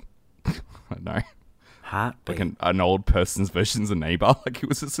don't know. Heartbeat? Like an old person's version of The Neighbour. Like, it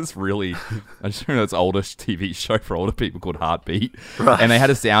was just this really, I just remember this oldish TV show for older people called Heartbeat. Right. And they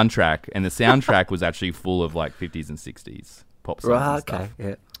had a soundtrack, and the soundtrack was actually full of, like, 50s and 60s pop songs and stuff.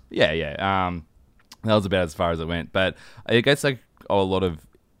 Okay, yeah. That was about as far as it went. But I guess like a lot of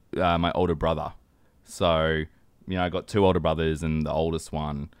my older brother. So, you know, I got 2 older brothers, and the oldest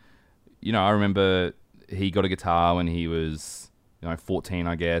one, you know, I remember he got a guitar when he was, you know, 14,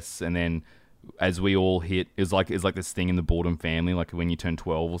 I guess. And then as we all hit, it's like this thing in the Boredom family, like when you turn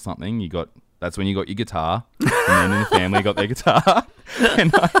 12 or something, that's when you got your guitar. And then in the family got their guitar.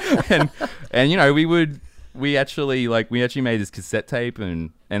 And you know, we actually made this cassette tape,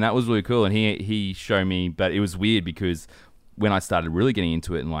 and that was really cool. And he showed me, but it was weird because when I started really getting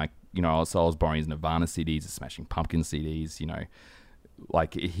into it and like you know, so I was borrowing his Nirvana CDs, his Smashing Pumpkin CDs, you know,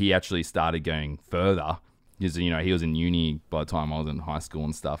 like he actually started going further. Because, you know, he was in uni by the time I was in high school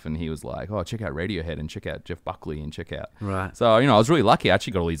and stuff, and he was like, oh, check out Radiohead and check out Jeff Buckley and check out. Right. So, you know, I was really lucky. I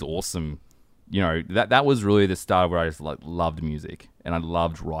actually got all these awesome, you know, that was really the start where I just like loved music and I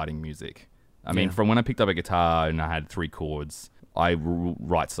loved writing music. I mean, from when I picked up a guitar and I had 3 chords, I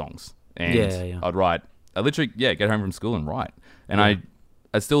write songs. And I'd literally, get home from school and write. And I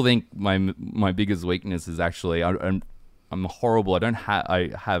still think my biggest weakness is actually, I'm horrible. I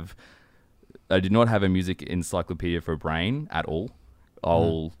did not have a music encyclopedia for a brain at all.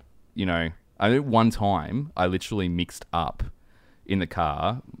 You know, I know one time I literally mixed up in the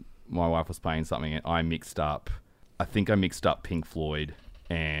car. My wife was playing something and I mixed up Pink Floyd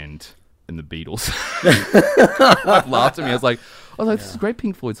and the Beatles. My wife laughed at me. I was like, this is a great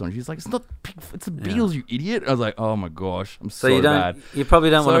Pink Floyd song. She's like, it's not Pink Floyd, it's the Beatles, you idiot. I was like, oh my gosh, I'm so bad. You probably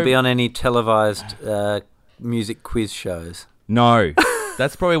don't want to be on any televised music quiz shows. No.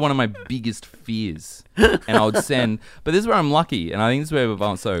 That's probably one of my biggest fears. And I would send... But this is where I'm lucky, and I think this is where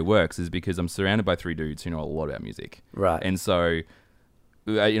Violent Soho works, is because I'm surrounded by 3 dudes who know a lot about music. Right. And so,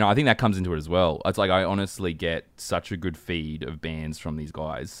 you know, I think that comes into it as well. It's like I honestly get such a good feed of bands from these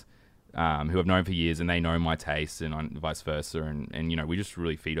guys who I've known for years, and they know my tastes, and vice versa. And you know, we just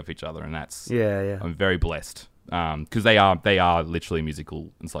really feed off each other, and that's... Yeah. I'm very blessed. Because they are literally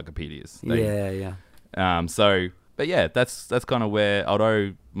musical encyclopedias. So... But yeah, that's kind of where I'd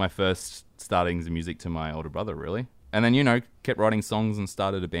owe my first startings in music to my older brother, really. And then, you know, kept writing songs and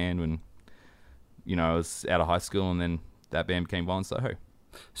started a band when, you know, I was out of high school, and then that band became Violent Soho.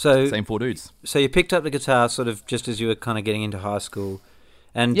 So same 4 dudes. So you picked up the guitar sort of just as you were kind of getting into high school.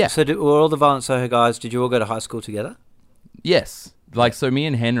 And so were all the Violent Soho guys, did you all go to high school together? Yes. Like, so me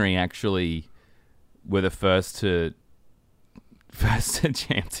and Henry actually were the first to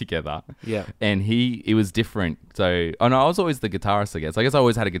jam together. Yeah. And it was different. So, I was always the guitarist, I guess. I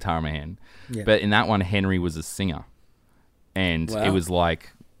always had a guitar in my hand. Yeah. But in that one, Henry was a singer. And it was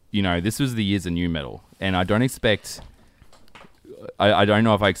like, you know, this was the years of new metal. And I don't expect... I don't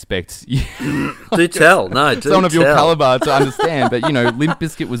know if I expect... do tell. No, do someone of your caliber to understand. But, you know, Limp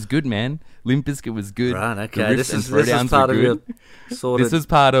Bizkit was good, man. Limp Bizkit was good. Right, okay. This is part of your sort of... This is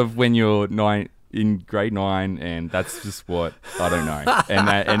part of when you're in grade 9, and that's just what I don't know.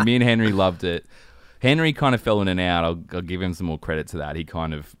 And me and Henry loved it. Henry kind of fell in and out. I'll give him some more credit to that. He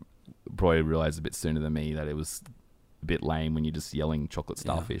kind of probably realized a bit sooner than me that it was a bit lame when you're just yelling chocolate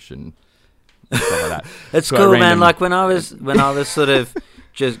starfish and stuff like that. It's so cool, man. Like when I was sort of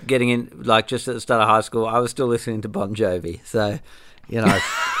just getting in, like just at the start of high school, I was still listening to Bon Jovi. So, you know,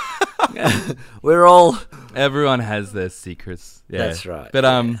 everyone has their secrets. Yeah. That's right.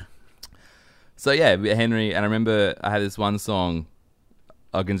 But so yeah, Henry, and I remember I had this one song.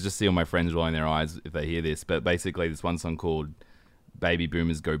 I can just see all my friends rolling their eyes if they hear this, but basically this one song called "Baby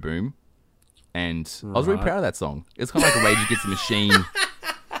Boomers Go Boom," and I was really proud of that song. It's kind of like a Rage Against the Machine. And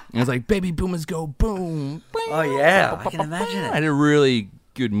it was like, "Baby Boomers Go Boom." Oh yeah, I can imagine it. I had a really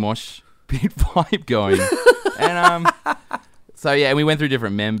good mosh pit vibe going, and so yeah, and we went through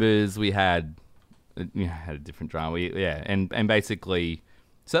different members. We had a different drama. And basically.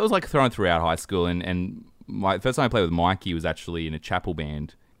 So that was like thrown throughout high school, and my first time I played with Mikey was actually in a chapel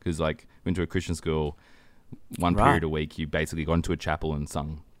band, because like went to a Christian school, one period a week you basically got into a chapel and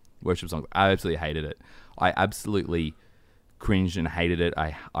sung worship songs. I absolutely hated it. I absolutely cringed and hated it.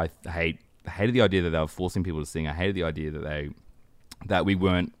 I hated the idea that they were forcing people to sing. I hated the idea that we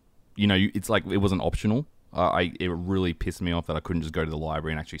weren't, you know, it's like it wasn't optional. It really pissed me off that I couldn't just go to the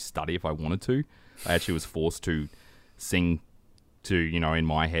library and actually study if I wanted to. I actually was forced to sing to, you know, in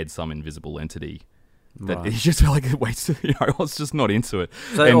my head, some invisible entity that it just felt like a waste of, you know, I was just not into it.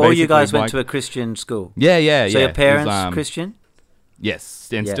 So all you guys went to a Christian school? Yeah. So your parents Christian? Yes,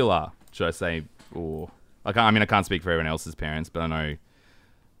 and still are, should I say, or I can't speak for everyone else's parents, but I know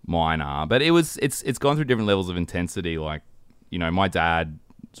mine are. But it's gone through different levels of intensity. Like, you know, my dad's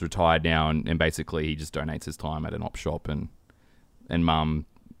retired now, and basically he just donates his time at an op shop, and mum,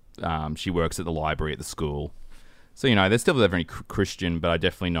 she works at the library at the school. So, you know, they're still very Christian, but I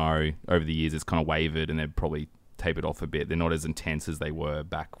definitely know over the years it's kind of wavered, and they've probably tapered off a bit. They're not as intense as they were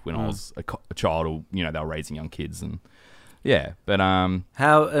back when I was a child, or, you know, they were raising young kids, and yeah. But how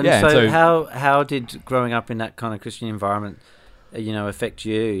did growing up in that kind of Christian environment, you know, affect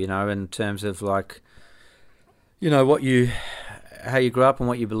you? You know, in terms of like, you know, how you grew up and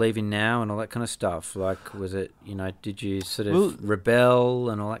what you believe in now and all that kind of stuff. Like, was it, you know, did you sort of rebel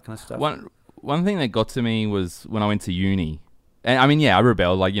and all that kind of stuff? One thing that got to me was when I went to uni. And I mean, yeah, I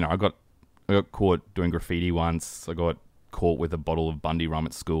rebelled. Like, you know, I got caught doing graffiti once. I got caught with a bottle of Bundy rum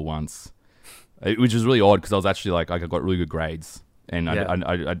at school once, which was really odd because I was actually like I got really good grades, and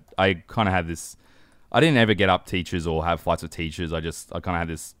I kind of had this. I didn't ever get up teachers or have fights with teachers. I kind of had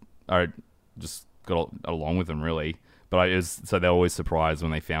this. I just got along with them really, but so they're always surprised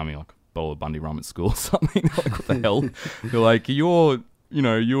when they found me like a bottle of Bundy rum at school or something. Like, what the hell? They're like, you were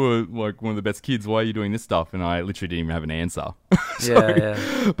like one of the best kids. Why are you doing this stuff? And I literally didn't even have an answer.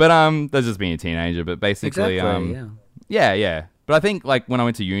 But that's just being a teenager. But basically, yeah. But I think like when I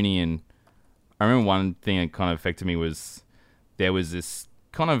went to uni, and I remember one thing that kind of affected me was there was this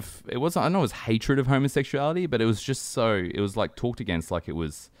kind of, I don't know, it was hatred of homosexuality, but it was like talked against like it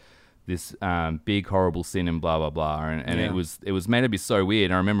was this big horrible sin and blah blah blah, and it was made to be so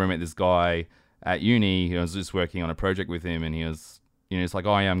weird. And I remember I met this guy at uni. I was just working on a project with him, and he was, it's like,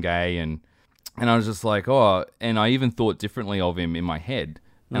 oh yeah, I'm gay, and I was just like, oh, and I even thought differently of him in my head,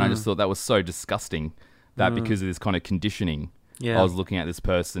 and I just thought that was so disgusting that because of this kind of conditioning, I was looking at this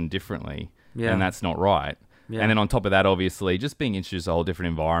person differently, and that's not right. Yeah. And then on top of that, obviously, just being introduced to a whole different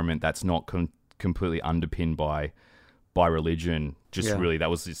environment that's not completely underpinned by religion. Really, that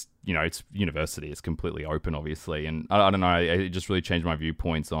was just, it's university. It's completely open, obviously. And I don't know, it just really changed my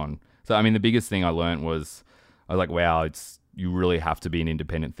viewpoints on. So, I mean, the biggest thing I learned was, I was like, wow, you really have to be an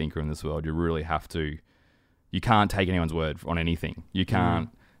independent thinker in this world. You really have to. You can't take anyone's word on anything. You can't,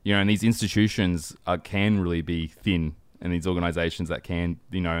 and these institutions can really be thin, and these organizations that can,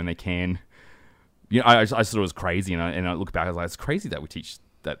 and they can. I thought it was crazy, and I look back, I was like, it's crazy that we teach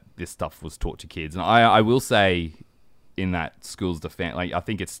that this stuff was taught to kids. And I will say, in that school's defense, like I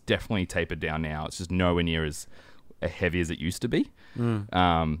think it's definitely tapered down now. It's just nowhere near as heavy as it used to be.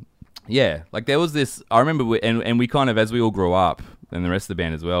 Like there was this. I remember, we kind of, as we all grew up, and the rest of the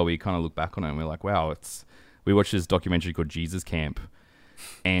band as well, we kind of look back on it and we're like, wow, we watched this documentary called Jesus Camp,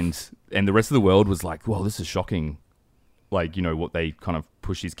 and the rest of the world was like, well, this is shocking. Like, what they kind of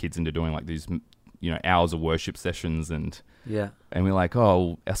push these kids into doing, like these, hours of worship sessions, and we're like,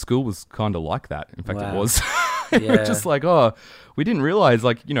 oh, our school was kind of like that. In fact, it was. We're just like, oh, we didn't realize,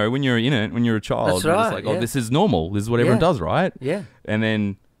 like, when you're in it, when you're a child, you're just like, oh, this is normal. This is what everyone does, right? Yeah. And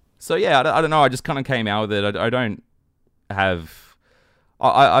then, so yeah, I don't know. I just kind of came out with it. I don't have.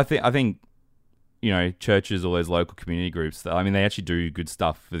 I think. Churches or those local community groups, I mean, they actually do good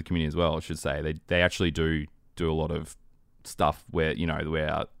stuff for the community as well, I should say. They actually do a lot of stuff where,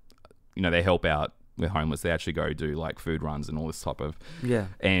 they help out with homeless. They actually go do like food runs and all this type of,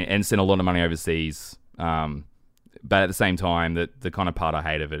 and send a lot of money overseas. But at the same time, the kind of part I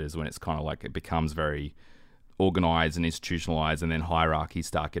hate of it is when it's kind of like it becomes very organized and institutionalized, and then hierarchies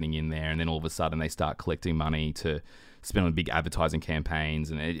start getting in there, and then all of a sudden they start collecting money to spend on big advertising campaigns,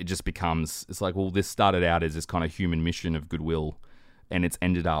 and it just becomes, it's like, well, this started out as this kind of human mission of goodwill, and it's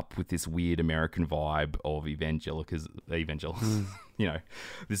ended up with this weird American vibe of evangelicals, this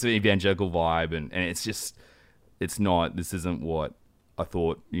evangelical vibe, and it's just, it's not, this isn't what I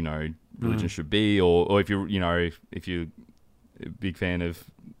thought, religion should be, or if you're, if you're a big fan of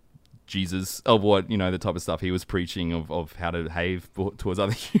Jesus, of what, the type of stuff he was preaching of how to behave towards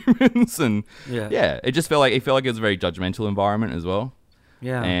other humans, and it just felt like it was a very judgmental environment as well.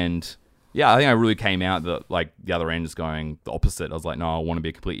 And I think I really came out the other end is going the opposite. I was like, no, I want to be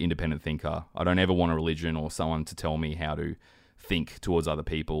a complete independent thinker. I don't ever want a religion or someone to tell me how to think towards other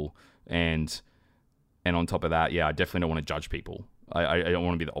people, and on top of that, I definitely don't want to judge people. I don't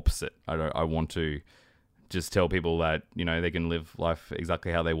want to be the opposite. I want to just tell people that, they can live life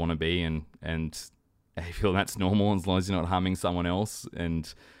exactly how they want to be, and I feel that's normal as long as you're not harming someone else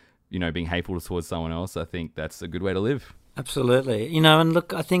and, being hateful towards someone else. I think that's a good way to live. Absolutely. And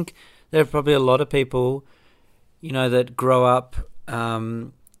look, I think there are probably a lot of people, that grow up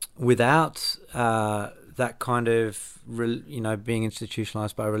without that kind of, being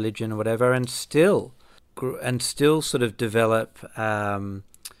institutionalized by religion or whatever, and still sort of develop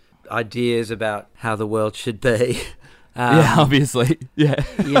ideas about how the world should be. Obviously. Yeah.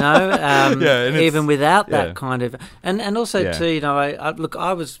 Even without that kind of, and also too,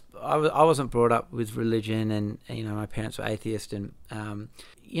 I wasn't brought up with religion, and my parents were atheist, and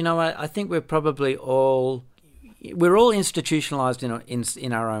I think we're probably all institutionalized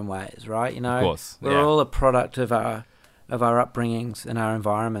in our own ways, right? Of course. We're all a product of our upbringings and our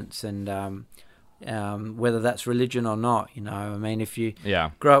environments, and whether that's religion or not, I mean, if you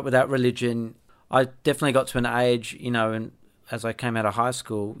grow up without religion, I definitely got to an age, and as I came out of high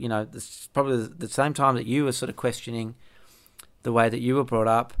school, this is probably the same time that you were sort of questioning the way that you were brought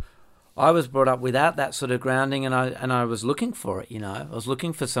up. I was brought up without that sort of grounding, and I was looking for it, I was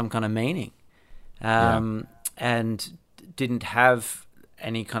looking for some kind of meaning, and didn't have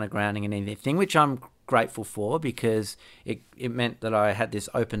any kind of grounding in anything, which I'm grateful for, because it meant that I had this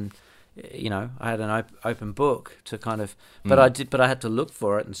open, I had an open book to kind of, but I had to look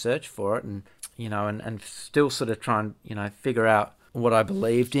for it and search for it, and and still sort of try and figure out what I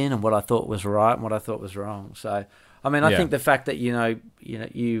believed in and what I thought was right and what I thought was wrong. So I mean, I think the fact that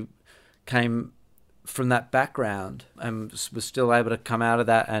you came from that background and was still able to come out of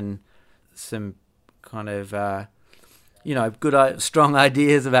that and some kind of good strong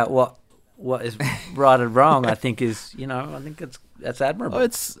ideas about what is right and wrong, I think that's admirable.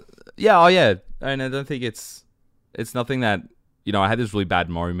 And I don't think it's nothing that I had this really bad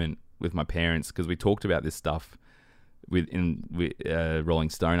moment with my parents because we talked about this stuff with a Rolling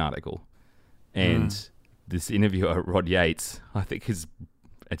Stone article, and this interviewer, Rod Yates, I think is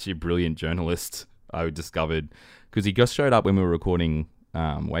actually a brilliant journalist. I discovered because he just showed up when we were recording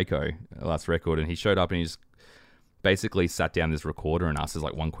Waco, last record, and he showed up and he just basically sat down this recorder and asked us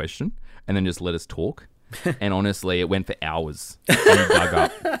like one question and then just let us talk. And honestly, it went for hours. And he dug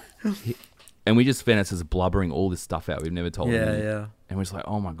up. And we just spent us just blubbering all this stuff out we've never told him. Yeah. And we're just like,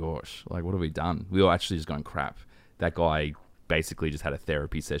 oh my gosh, like what have we done? We were actually just going, crap. That guy basically just had a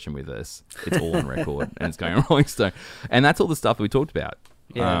therapy session with us. It's all on record and it's going on Rolling Stone. And that's all the stuff we talked about.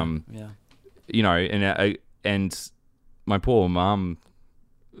 And my poor mum,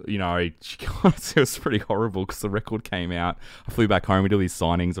 it was pretty horrible because the record came out. I flew back home. We did all these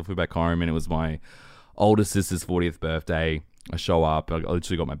signings. I flew back home and it was my older sister's 40th birthday. I show up. I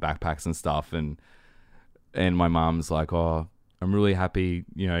literally got my backpacks and stuff. And my mum's like, oh, I'm really happy.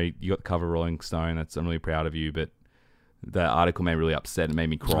 You got the cover of Rolling Stone. I'm really proud of you. But the article made me really upset. It made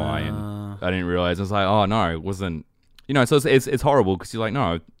me cry. And I didn't realize. I was like, oh, no, it wasn't. So it's horrible because you're like,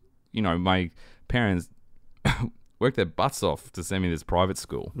 no, my parents worked their butts off to send me to this private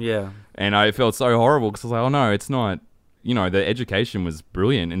school. Yeah. And I felt so horrible because I was like, oh no, it's not, the education was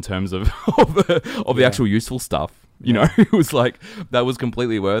brilliant in terms of the actual useful stuff. It was like, that was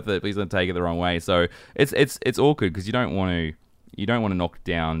completely worth it. Please don't take it the wrong way. So it's awkward because you don't want to knock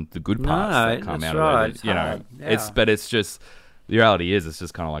down the good parts that come out of it. But it's just, the reality is, it's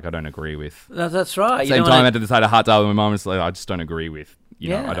just kind of like, I don't agree with. No, that's right. Same time I had to decide a hard day with my mum. It's like, I just don't agree with,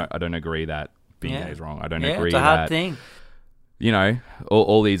 I don't agree that being gay is wrong. I don't agree it's a hard thing.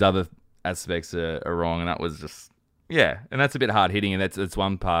 All these other aspects are wrong, and that was just and that's a bit hard hitting, and that's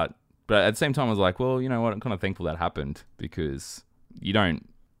one part. But at the same time, I was like, well, you know what? I'm kind of thankful that happened because you don't,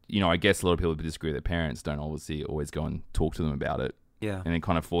 I guess a lot of people who disagree with their parents don't obviously always go and talk to them about it. Yeah, and it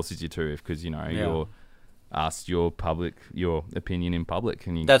kind of forces you to because you're asked your opinion in public,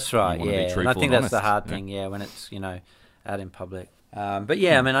 and that's right. You and I think that's the hard thing. Yeah, when it's out in public. But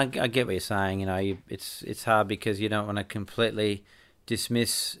I mean, I get what you're saying. It's hard because you don't want to completely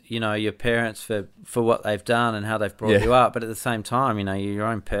dismiss, your parents for what they've done and how they've brought you up. But at the same time, you're your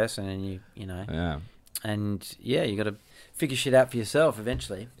own person, and you got to figure shit out for yourself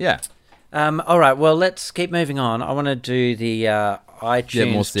eventually. Yeah. All right. Well, let's keep moving on. I want to do the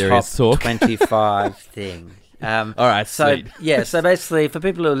iTunes top 25 thing. All right. Sweet. So basically, for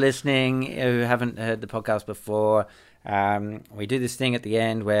people who are listening who haven't heard the podcast before. We do this thing at the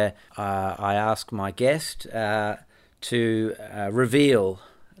end where I ask my guest to reveal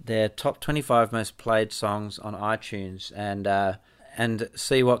their top 25 most played songs on iTunes and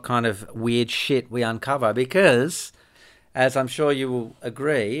see what kind of weird shit we uncover. Because, as I'm sure you will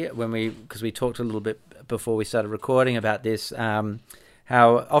agree, because we talked a little bit before we started recording about this, how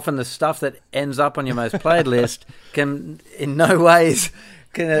often the stuff that ends up on your most played list can in no ways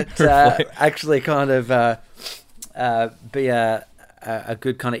actually kind of... be a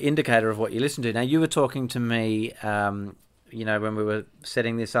good kind of indicator of what you listen to. Now, you were talking to me, when we were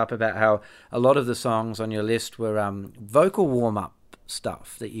setting this up about how a lot of the songs on your list were vocal warm-up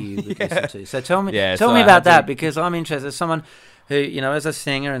stuff that you would listen to. So tell me about that because I'm interested. As someone who, as a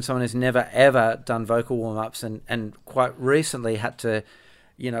singer and someone who's never, ever done vocal warm-ups and quite recently had to,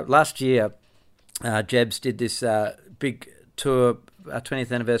 last year, Jebs did this big tour, our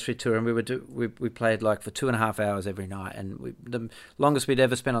 20th anniversary tour, and we played like for 2.5 hours every night, and the longest we'd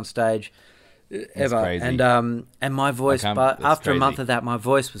ever spent on stage ever. Crazy. And my voice, but after a month of that, my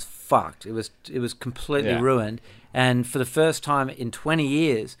voice was fucked. It was completely ruined. And for the first time in 20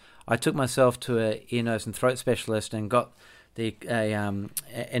 years, I took myself to a ear, nose, and throat specialist and got the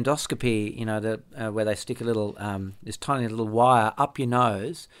endoscopy, where they stick a little this tiny little wire up your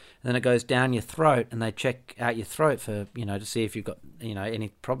nose, and then it goes down your throat, and they check out your throat for to see if you've got any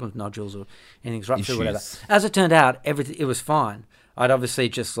problem nodules or anything's ruptured or whatever. As it turned out, it was fine. I'd obviously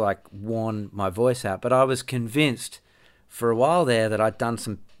just like worn my voice out, but I was convinced for a while there that I'd done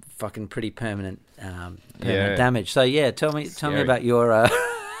some fucking pretty permanent damage. So tell me about your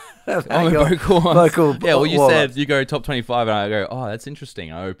I'm a Your vocal one. vocal Yeah, well, you warm-ups. said you go top 25, and I go, oh, that's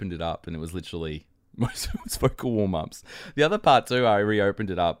interesting. I opened it up, and it was literally most of it was vocal warm ups. The other part too, I reopened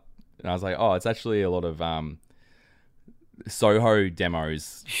it up, and I was like, oh, it's actually a lot of Soho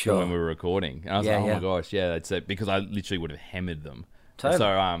demos Sure. from when we were recording. And I was Yeah, like, oh yeah. my gosh, yeah, that's it, because I literally would have hammered them. Totally.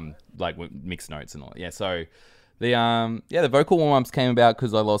 So like with mixed notes and all. Yeah, so the vocal warm ups came about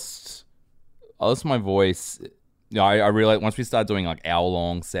because I lost my voice. You know, I realized once we started doing like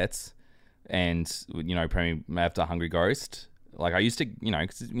hour-long sets, and you know, premium after Hungry Ghost, like I used to, you know,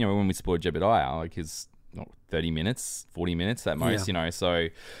 'cause, you know, when we spoiled Jebediah, like his 30 minutes, 40 minutes at most, you know, so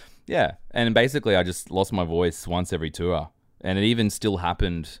yeah. And basically I just lost my voice once every tour, and it even still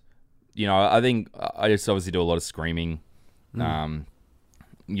happened. You know, I think I just obviously do a lot of screaming,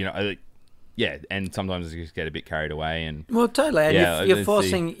 you know, yeah, and sometimes I just get a bit carried away, and Well, totally. And Yeah, you're let's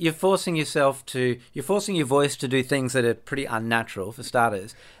forcing you're forcing your voice to do things that are pretty unnatural for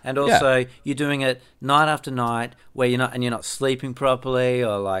starters, and also you're doing it night after night where you're not sleeping properly,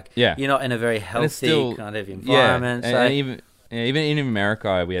 or like Yeah. you're not in a very and it's healthy still kind of environment. Yeah, So and even in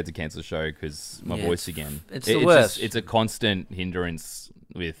America, we had to cancel the show because my Yeah, voice again. it's the worst. It's a constant hindrance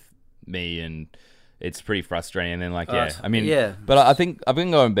with me, and it's pretty frustrating. And then I mean, yeah. But I think I've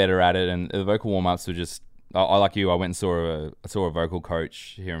been going better at it, and the vocal warm ups were just. I like you. I went and saw a vocal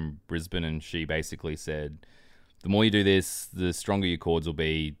coach here in Brisbane, and she basically said, the more you do this, the stronger your chords will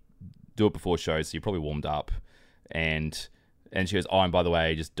be. Do it before shows, so you're probably warmed up, and she goes, oh, and by the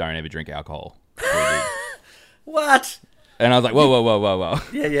way, just don't ever drink alcohol. What? And I was like, whoa, whoa, whoa, whoa, whoa.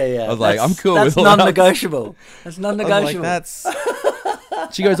 Yeah. I was like, I'm cool That's with all that. non-negotiable. That's I was non-negotiable. like, that's.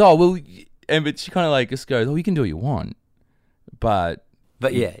 She goes, oh, well, but she kind of like just goes, oh, you can do what you want, but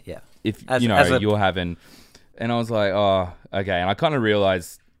yeah. if As- you know as a- you're having, and I was like, oh, okay, and I kind of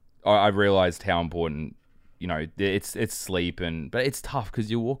realized, I realized how important, you know, it's sleep, but it's tough because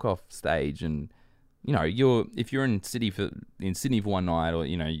you walk off stage and. You know, if you're in Sydney for one night, or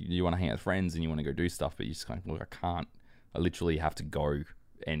you know, you want to hang out with friends and you want to go do stuff, but you just kind of look, I can't. I literally have to go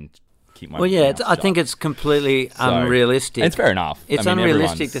and keep my. Well, yeah, mouth I shut. think it's completely unrealistic. And it's fair enough. It's I mean,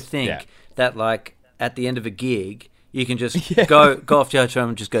 unrealistic to everyone's- think yeah. that, like, at the end of a gig, you can just go off to your hotel room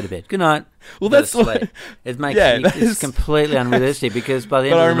and just go to bed. Good night. Well, Go to that's what- sleep. It makes Yeah, it's that is- completely unrealistic because by the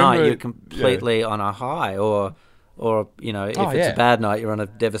end But I of the night remember- you're completely on a high, or you know, if Oh, it's yeah. a bad night, you're on a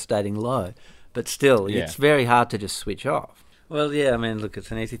devastating low. But still, Yeah. it's very hard to just switch off. Well, yeah, I mean, look,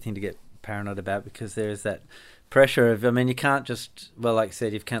 it's an easy thing to get paranoid about because there is that pressure of, I mean, you can't just, well, like I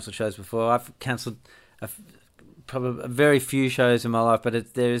said, you've cancelled shows before. I've cancelled probably very few shows in my life,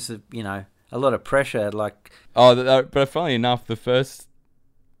 but there is, you know, a lot of pressure. Like, But funnily enough, the first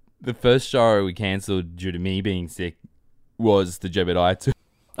show we cancelled due to me being sick was the Jebediah tour.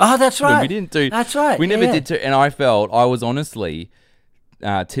 oh, that's right. We didn't do. That's right. We never yeah. did. And I was honestly,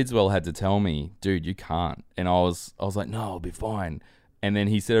 Tidswell had to tell me, dude, you can't. And I was like, no, I'll be fine. And then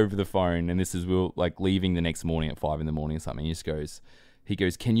he said over the phone, and this is like leaving the next morning at 5 a.m. or something. He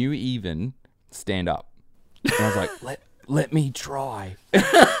goes, can you even stand up? And I was like, let me try.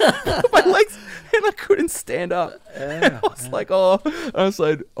 My legs, and I couldn't stand up. And I was like, oh, I was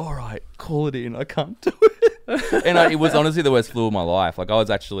like, all right, call it in. I can't do it. And it was honestly the worst flu of my life. Like I was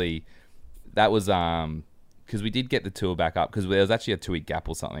actually, that was because we did get the tour back up because there was actually a 2-week gap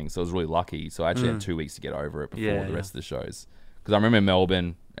or something. So I was really lucky. So I actually had 2 weeks to get over it before the rest of the shows. Because I remember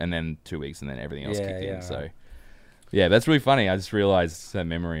Melbourne and then 2 weeks and then everything else kicked in. right. So yeah, that's really funny. I just realized that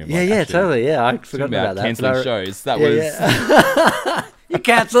memory of like, Yeah, actually totally. Yeah, I forgot about that. cancelling but I- shows. That Yeah, was yeah. You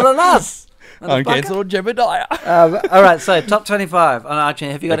cancelled on us. uncancelled Jebediah. All right, so top 25 on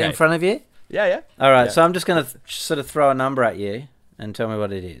iTunes. Have you got it in Okay. front of you? Yeah. All right, Yeah. so I'm just going to sort of throw a number at you and tell me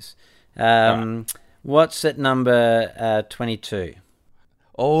what it is. What's at number 22?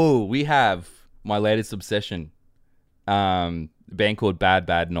 Oh, we have my latest obsession. A band called Bad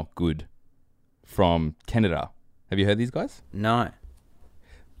Bad Not Good from Canada. Have you heard these guys? No.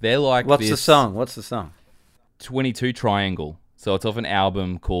 They're like What's the this song? What's the song? 22 Triangle. So it's off an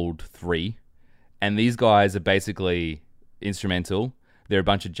album called 3. And these guys are basically instrumental. They're a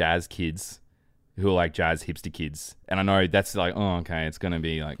bunch of jazz kids who are like jazz hipster kids. And I know that's like, oh, okay, it's going to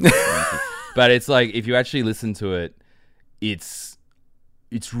be like... But it's like, if you actually listen to it, it's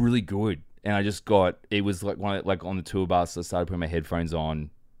really good. And I just it was like on the tour bus, I started putting my headphones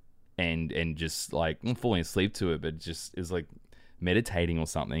on and just like, I'm falling asleep to it, but it was like meditating or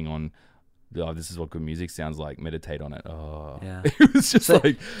something on, oh, this is what good music sounds like. Meditate on it. Oh, Yeah. it was just So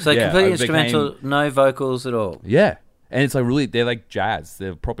yeah, completely I instrumental, no vocals at all. yeah. And it's like really, they're like jazz.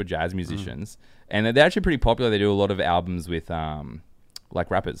 They're proper jazz musicians. And they're actually pretty popular. They do a lot of albums with like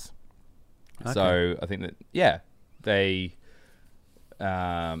rappers. Okay. So I think that, yeah, they,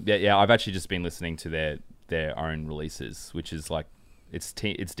 yeah. I've actually just been listening to their own releases, which is like it's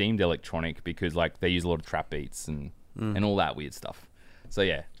deemed electronic because like they use a lot of trap beats and all that weird stuff. So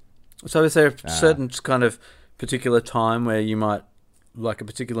yeah. So is there a certain kind of particular time where you might like a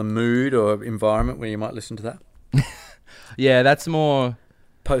particular mood or environment where you might listen to that? Yeah, that's more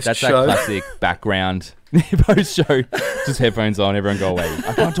Post that's show. that classic background post show. Just headphones on, everyone go away.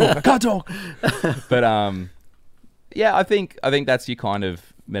 I can't talk. But yeah, I think that's your kind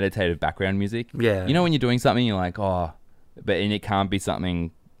of meditative background music. Yeah. You know when you're doing something, you're like, oh, and it can't be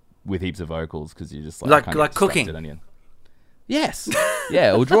something with heaps of vocals because you're just like cooking. Yes.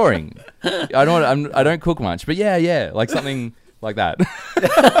 Yeah, or drawing. I don't cook much, but yeah, like something like that.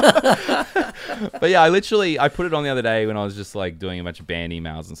 But yeah, I put it on the other day when I was just like doing a bunch of band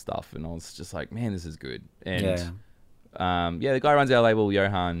emails and stuff, and I was just like, man, this is good. And the guy who runs our label,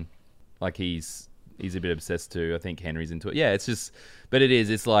 Johan, like he's a bit obsessed too. I think Henry's into it. Yeah, it's just, but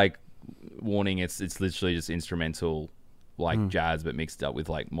it's like warning. It's literally just instrumental, like jazz, but mixed up with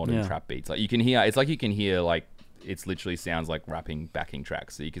like modern trap beats. Like you can hear like it's literally sounds like rapping backing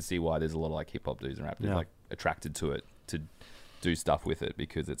tracks. So you can see why there's a lot of like hip hop dudes and rappers like attracted to it to do stuff with it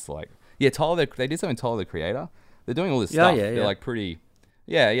because it's like Tyler. They did something Tyler the Creator. They're doing all this stuff. They're like pretty.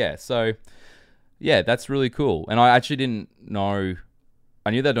 Yeah. So yeah, that's really cool. And I actually didn't know. I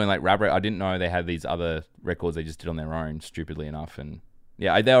knew they're doing like rap. I didn't know they had these other records they just did on their own. Stupidly enough, and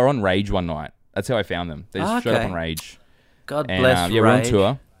yeah, they were on Rage one night. That's how I found them. They just showed up on Rage. God bless Rage. We're on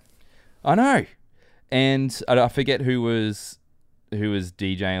tour. I know. And I forget who was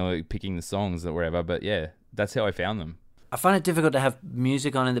DJing or picking the songs or wherever, but yeah, that's how I found them. I find it difficult to have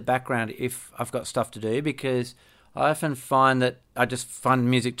music on in the background if I've got stuff to do because I often find that I just find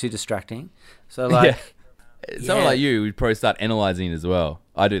music too distracting. So like, someone like you would probably start analyzing it as well.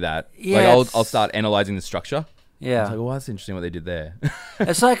 I do that. Yeah, like I'll start analyzing the structure. Yeah. It's like, well, that's interesting what they did there.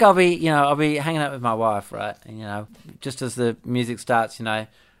 It's like I'll be hanging out with my wife, right? And just as the music starts,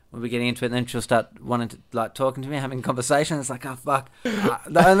 we'll be getting into it, and then she'll start wanting to like talking to me, having a conversation. It's like, oh fuck!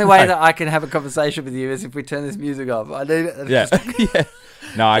 The only way that I can have a conversation with you is if we turn this music off. I need it. Yeah.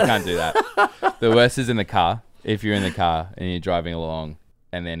 No, I can't do that. The worst is in the car. If you're in the car and you're driving along,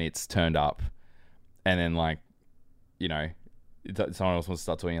 and then it's turned up, and then like, someone else wants to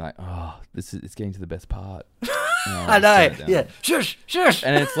start talking, you're like, oh, it's getting to the best part. I know. Yeah. Shush.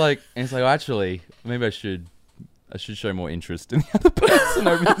 And it's like, well, actually, maybe I should show more interest in the other person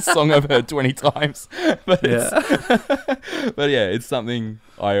over this song I've heard 20 times. But it's something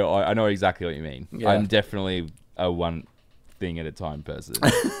I know exactly what you mean. Yeah. I'm definitely a one thing at a time person.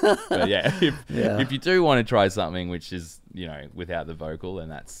 But yeah, if you do want to try something which is, without the vocal, then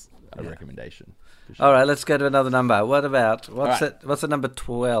that's a recommendation. Sure. All right, let's go to another number. What's at number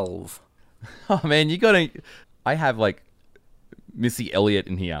 12? Oh man, I have like Missy Elliott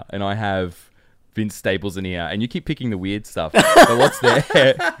in here, and I have Vince Staples in here, and you keep picking the weird stuff. So what's there?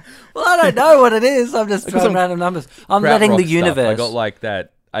 Well, I don't know what it is. I'm just throwing random numbers. I'm letting the universe. I got like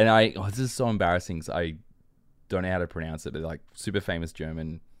that, and this is so embarrassing. Because I don't know how to pronounce it, but like super famous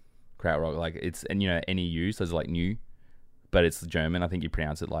German krautrock. Like it's NEU, so it's like new, but it's German. I think you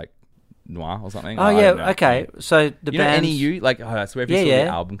pronounce it like noir or something. Oh yeah, okay. So the band NEU, like so if you saw the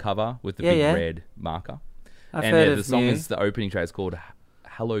album cover with the big red marker, I've heard of the song New. is the opening track is called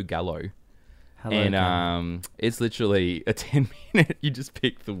Hello Gallo. It's literally a 10-minute. You just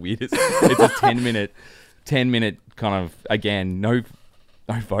pick the weirdest. It's a 10-minute kind of, again, no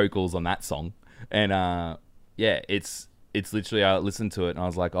vocals on that song, and it's literally, I listened to it and I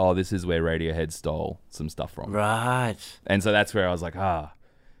was like, oh, this is where Radiohead stole some stuff from, right? And so that's where I was like,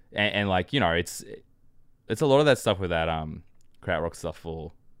 and like it's a lot of that stuff with that krautrock stuff.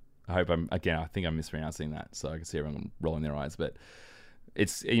 For I think I'm mispronouncing that, so I can see everyone rolling their eyes, but.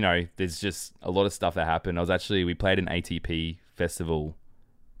 It's, there's just a lot of stuff that happened. We played an ATP festival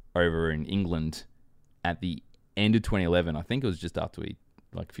over in England at the end of 2011. I think it was just after a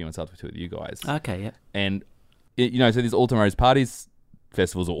few months after we toured with you guys. Okay, yeah. And, so these Ultimo Parties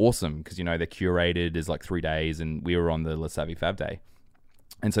festivals are awesome because, they're curated. There's like 3 days, and we were on the La Savvy Fab Day.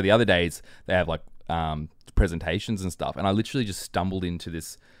 And so the other days, they have like presentations and stuff. And I literally just stumbled into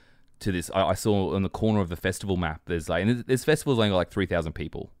this. I saw on the corner of the festival map, there's like, and this festival's only got like 3,000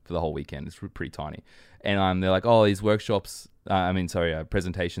 people for the whole weekend. It's pretty tiny. And they're like, oh, these workshops,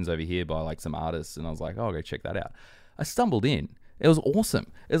 presentations over here by like some artists. And I was like, oh, I'll go check that out. I stumbled in. It was awesome.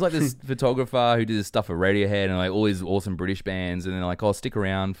 It was like this photographer who did this stuff for Radiohead and like all these awesome British bands. And they're like, oh, stick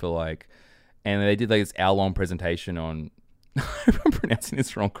around for like, and they did like this hour-long presentation on, I'm pronouncing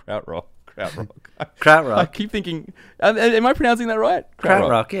this wrong, krautrock. Krautrock. I keep thinking, am I pronouncing that right?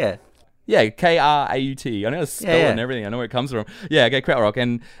 Krautrock, yeah. Yeah, Kraut. I know how to spell Yeah. it and everything. I know where it comes from. Yeah, okay, Krautrock,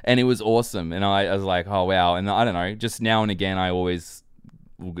 and it was awesome. And I was like, oh wow. And I don't know, just now and again, I always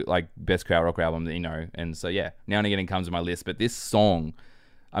like best Krautrock album that you know. And so yeah, now and again it comes to my list. But this song,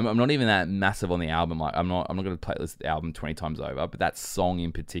 I'm not even that massive on the album. Like I'm not going to playlist the album 20 times over. But that song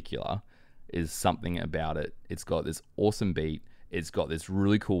in particular is something about it. It's got this awesome beat. It's got this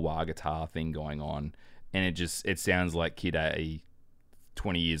really cool wah guitar thing going on, and it sounds like Kid A.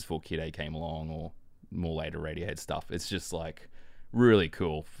 20 years before Kid A came along, or more later Radiohead stuff. It's just like really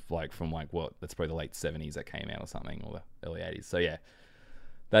cool, like from like what, that's probably the late 70s that came out or something, or the early 80s. So yeah,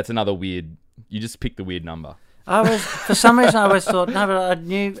 that's another weird, you just picked the weird number. For some reason I always thought, no, but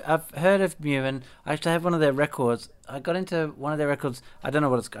I've heard of Mew, and I used to have one of their records. I got into one of their records, I don't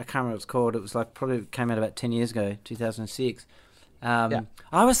know I can't remember what it's called. It was like, probably came out about 10 years ago, 2006. I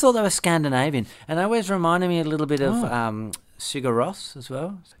always thought they were Scandinavian, and they always reminded me a little bit of Sigur Rós as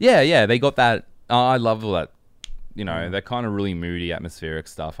well. Yeah, they got that. I love all that, that kind of really moody, atmospheric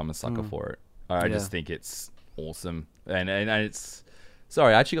stuff. I'm a sucker for it. I just think it's awesome. And it's,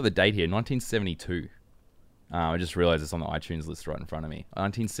 sorry, I actually got the date here, 1972. I just realized it's on the iTunes list right in front of me.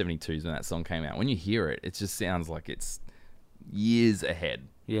 1972 is when that song came out. When you hear it, it just sounds like it's years ahead.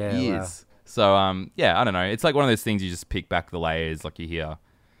 Yeah, years. Wow. So, I don't know. It's like one of those things you just pick back the layers, like you hear,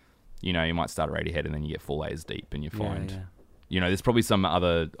 you might start Radiohead and then you get 4 layers deep and you find... there's probably some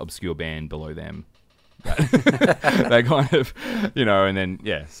other obscure band below them. That kind of, and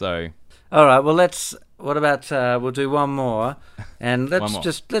then, so. All right, well, what about, we'll do one more, and let's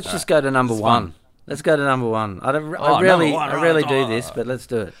just go to number one. Fun. Let's go to number one. I rarely do this, but let's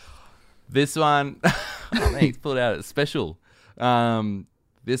do it. This one, he's pulled out a special.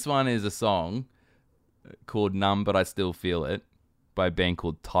 This one is a song called Numb But I Still Feel It by a band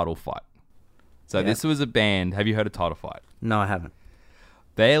called Title Fight. So this was a band, have you heard of Title Fight? No, I haven't.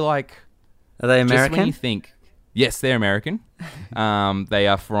 They're like... Are they American? Just when you think... Yes, they're American. They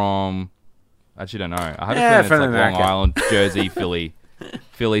are from... I actually don't know. I have a feeling it's like America. Long Island, Jersey,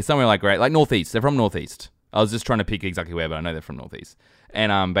 Philly, somewhere like Northeast. They're from Northeast. I was just trying to pick exactly where, but I know they're from Northeast.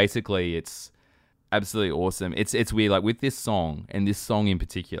 And basically, it's absolutely awesome. It's weird, like with this song, and this song in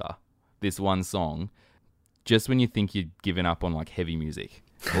particular, this one song, just when you think you've given up on like heavy music,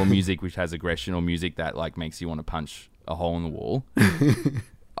 or music which has aggression, or music that like makes you want to punch a hole in the wall,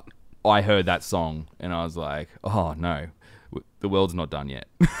 I heard that song and I was like, oh no, the world's not done yet.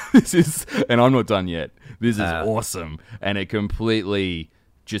 And I'm not done yet. This is awesome. And it completely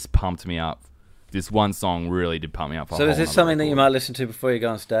just pumped me up. This one song really did pump me up. So is this something that you might listen to before you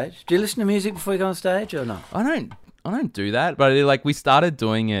go on stage? Do you listen to music before you go on stage or not? I don't do that, but we started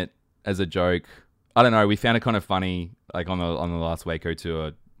doing it as a joke. I don't know. We found it kind of funny, like on the last Waco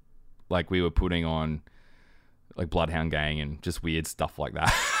tour, like we were putting on like Bloodhound Gang and just weird stuff like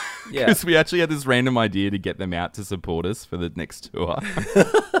that. Yeah. Because we actually had this random idea to get them out to support us for the next tour.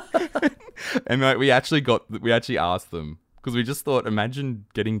 And like, we actually asked them because we just thought, imagine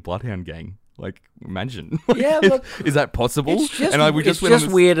getting Bloodhound Gang. Like, imagine. Yeah, look, is that possible? It's just, and it's just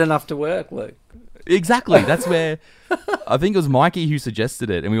weird enough to work. Look. Exactly. That's where I think it was Mikey who suggested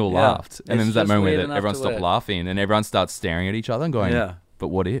it, and we all laughed. And then there's that moment where everyone stopped laughing, and everyone starts staring at each other and going, "But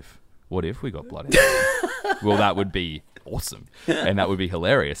what if? What if we got Bloodhound?" Well, that would be awesome, and that would be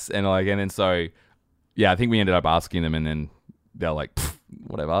hilarious. And then so, I think we ended up asking them, and then they're like,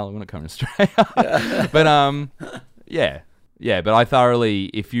 "Whatever, I'm gonna come to Australia." But but I thoroughly,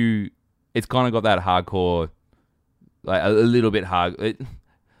 it's kind of got that hardcore, like a little bit hard.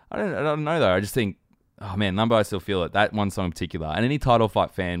 I don't know though. I just think, oh man, Number I Still Feel It. That one song in particular, and any Title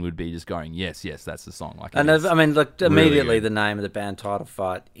Fight fan would be just going, yes, that's the song. Like, and I mean, look, immediately the name of the band, Title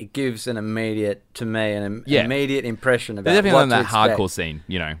Fight, it gives an immediate immediate impression about they're definitely what on that expect. Hardcore scene,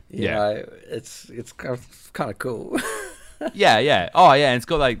 It's kind of cool. Yeah. Oh yeah, and it's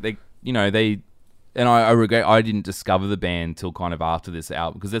got like and I regret I didn't discover the band till kind of after this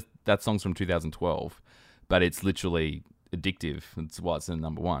album, because that song's from 2012, but it's literally addictive. It's why it's in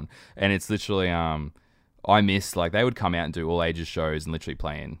number one, and it's literally I missed, like, they would come out and do all ages shows and literally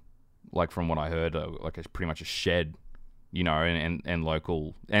play in, like, from what I heard, pretty much a shed, and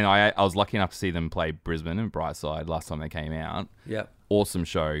local. And I was lucky enough to see them play Brisbane and Brightside last time they came out. Yeah, awesome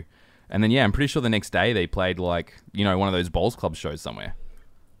show. And then I'm pretty sure the next day they played one of those Bowls Club shows somewhere.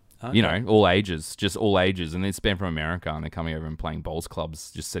 Okay. All ages, just all ages. And it's been from America, and they're coming over and playing bowls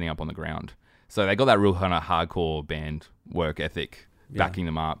clubs, just setting up on the ground. So they got that real kind of hardcore band work ethic backing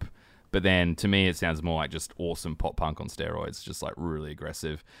them up. But then to me, it sounds more like just awesome pop punk on steroids, just like really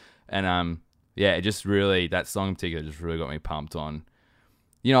aggressive. And it just really, that song in particular just really got me pumped on.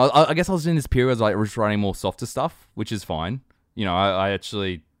 I guess I was in this period where I was like writing more softer stuff, which is fine. I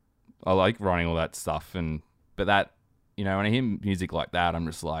I like writing all that stuff, but that, when I hear music like that, I'm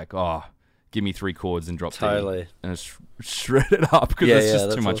just like, oh, give me 3 chords and drop Totally. D and just shred it up because it's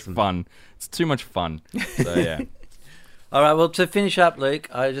just too much awesome. fun. It's too much fun. So yeah. All right. Well, to finish up, Luke,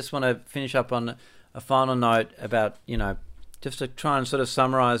 I just want to finish up on a final note about, just to try and sort of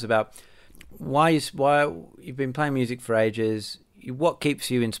summarize about why you've been playing music for ages. What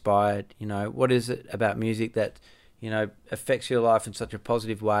keeps you inspired? What is it about music that affects your life in such a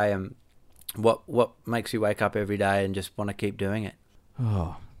positive way, and what makes you wake up every day and just want to keep doing it?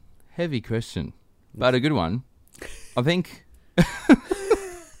 Oh, heavy question, but a good one. I think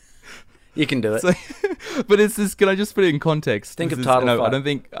you can do it. So, but it's this. Can I just put it in context? Think of Title Fight. I don't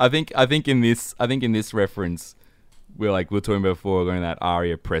think. I think in this reference, we're talking about before going that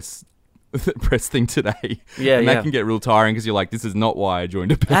ARIA press thing today. Yeah, and that can get real tiring because you're like, this is not why I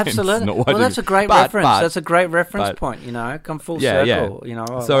joined a band. Absolutely. Not why That's a great reference. That's a great reference point. Come full circle. Yeah.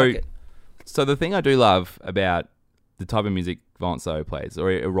 I So, like it. So the thing I do love about the type of music Violent So plays,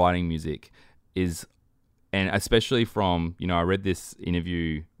 or writing music, is, and especially from, I read this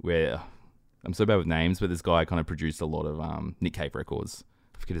interview where, I'm so bad with names, but this guy kind of produced a lot of Nick Cave records.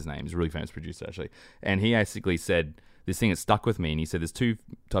 I forget his name. He's a really famous producer, actually. And he basically said this thing that stuck with me, and he said there's 2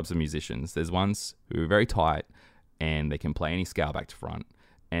 types of musicians. There's ones who are very tight, and they can play any scale back to front,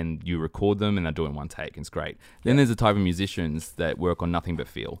 and you record them, and they're doing one take, and it's great. Then there's a type of musicians that work on nothing but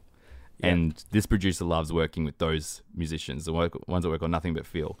feel. And this producer loves working with those musicians, the ones that work on nothing but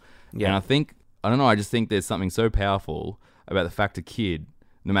feel. And I just think there's something so powerful about the fact a kid,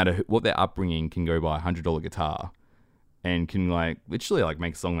 no matter what their upbringing, can go buy a $100 guitar and can literally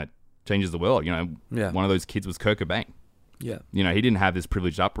make a song that changes the world. One of those kids was Kurt Cobain. Yeah. He didn't have this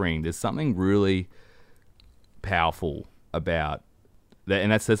privileged upbringing. There's something really powerful about that,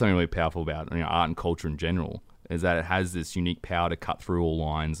 and that says something really powerful about art and culture in general, is that it has this unique power to cut through all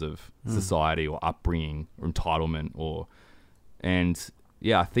lines of society or upbringing or entitlement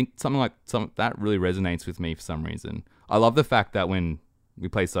I think something that really resonates with me for some reason. I love the fact that when we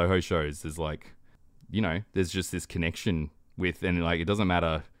play Soho shows, there's there's just this connection with, and it doesn't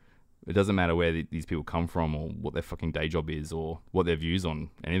matter where these people come from or what their fucking day job is or what their views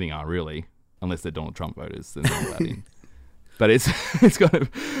on anything are, really, unless they're Donald Trump voters, then they're not that in. But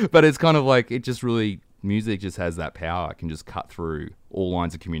it's kind of like, it just really, music just has that power. It can just cut through all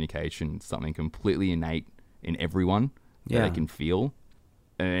lines of communication. It's something completely innate in everyone that they can feel.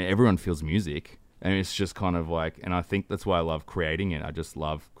 And everyone feels music. And it's just kind of and I think that's why I love creating it. I just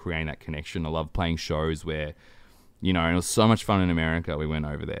love creating that connection. I love playing shows where, and it was so much fun in America. We went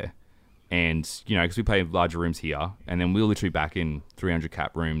over there. And, because we play larger rooms here. And then we were literally back in 300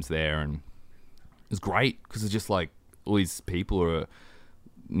 cap rooms there. And it was great because it's just all these people are,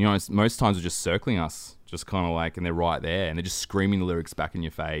 most times are just circling us, just kind of and they're right there, and they're just screaming the lyrics back in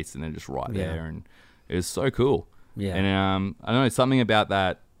your face, and they're just right there, and it was so cool. Yeah. And I don't know, something about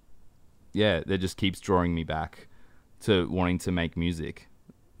that, that just keeps drawing me back to wanting to make music.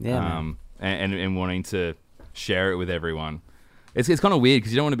 Yeah. And wanting to share it with everyone. It's kind of weird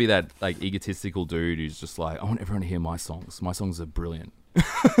because you don't want to be that egotistical dude who's just I want everyone to hear my songs. My songs are brilliant.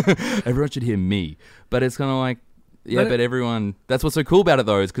 Everyone should hear me. But it's kind of but everyone, that's what's so cool about it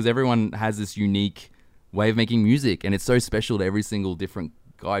though, is because everyone has this unique way of making music, and it's so special to every single different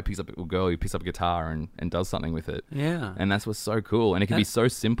guy or girl who picks up a guitar and does something with it. Yeah. And that's what's so cool. And it can be so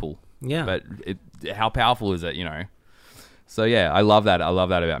simple. Yeah. But how powerful is it, So yeah, I love that. I love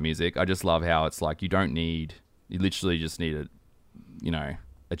that about music. I just love how it's you literally just need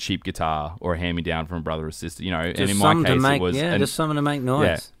a cheap guitar or a hand-me-down from a brother or sister, and in my case it was... just something to make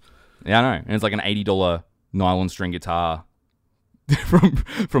noise. Yeah, I know. And it's an $80 nylon string guitar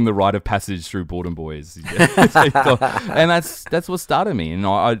from the rite of passage through Boredom Boys. And that's what started me. And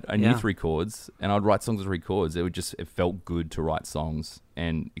I knew 3 chords, and I'd write songs with 3 chords. It felt good to write songs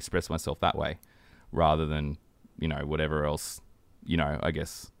and express myself that way, rather than, whatever else, I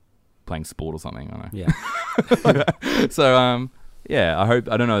guess playing sport or something. I don't know. Yeah. So,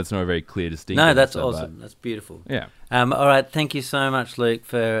 I don't know, it's not a very clear distinction. No, that's awesome. That's beautiful. Yeah. All right. Thank you so much, Luke,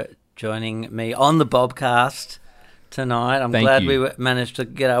 for joining me on the Bobcast tonight. I'm glad we managed to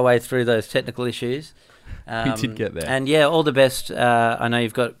get our way through those technical issues. We did get there. And all the best. I know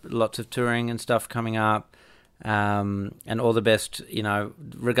you've got lots of touring and stuff coming up, and all the best,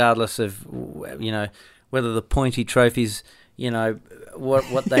 regardless of, whether the pointy trophies,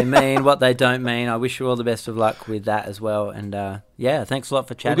 what they mean, what they don't mean. I wish you all the best of luck with that as well. And thanks a lot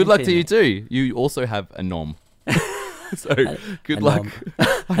for chatting. Well, good luck to you too. You also have a nom. So good luck.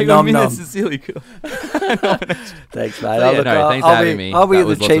 I mean, that's sincerely cool. Thanks, mate. Thanks for having me. I'll be in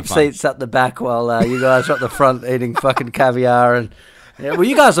the cheap seats at the back while you guys are at the front eating fucking caviar Yeah, well,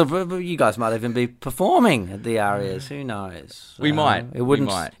 you guys might even be performing at the Arias. Who knows? We might. It wouldn't.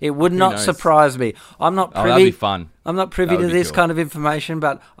 We might. It would Who not knows? surprise me. I'm not privy. Oh, that'd be fun. I'm not privy That to would be this cool. kind of information,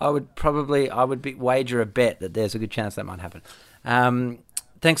 but I would wager a bet that there's a good chance that might happen.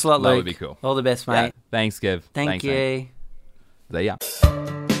 Thanks a lot, Luke. That would be cool. All the best, mate. Yeah. Thanks, Kev. Thank Thanks, you. mate. See ya.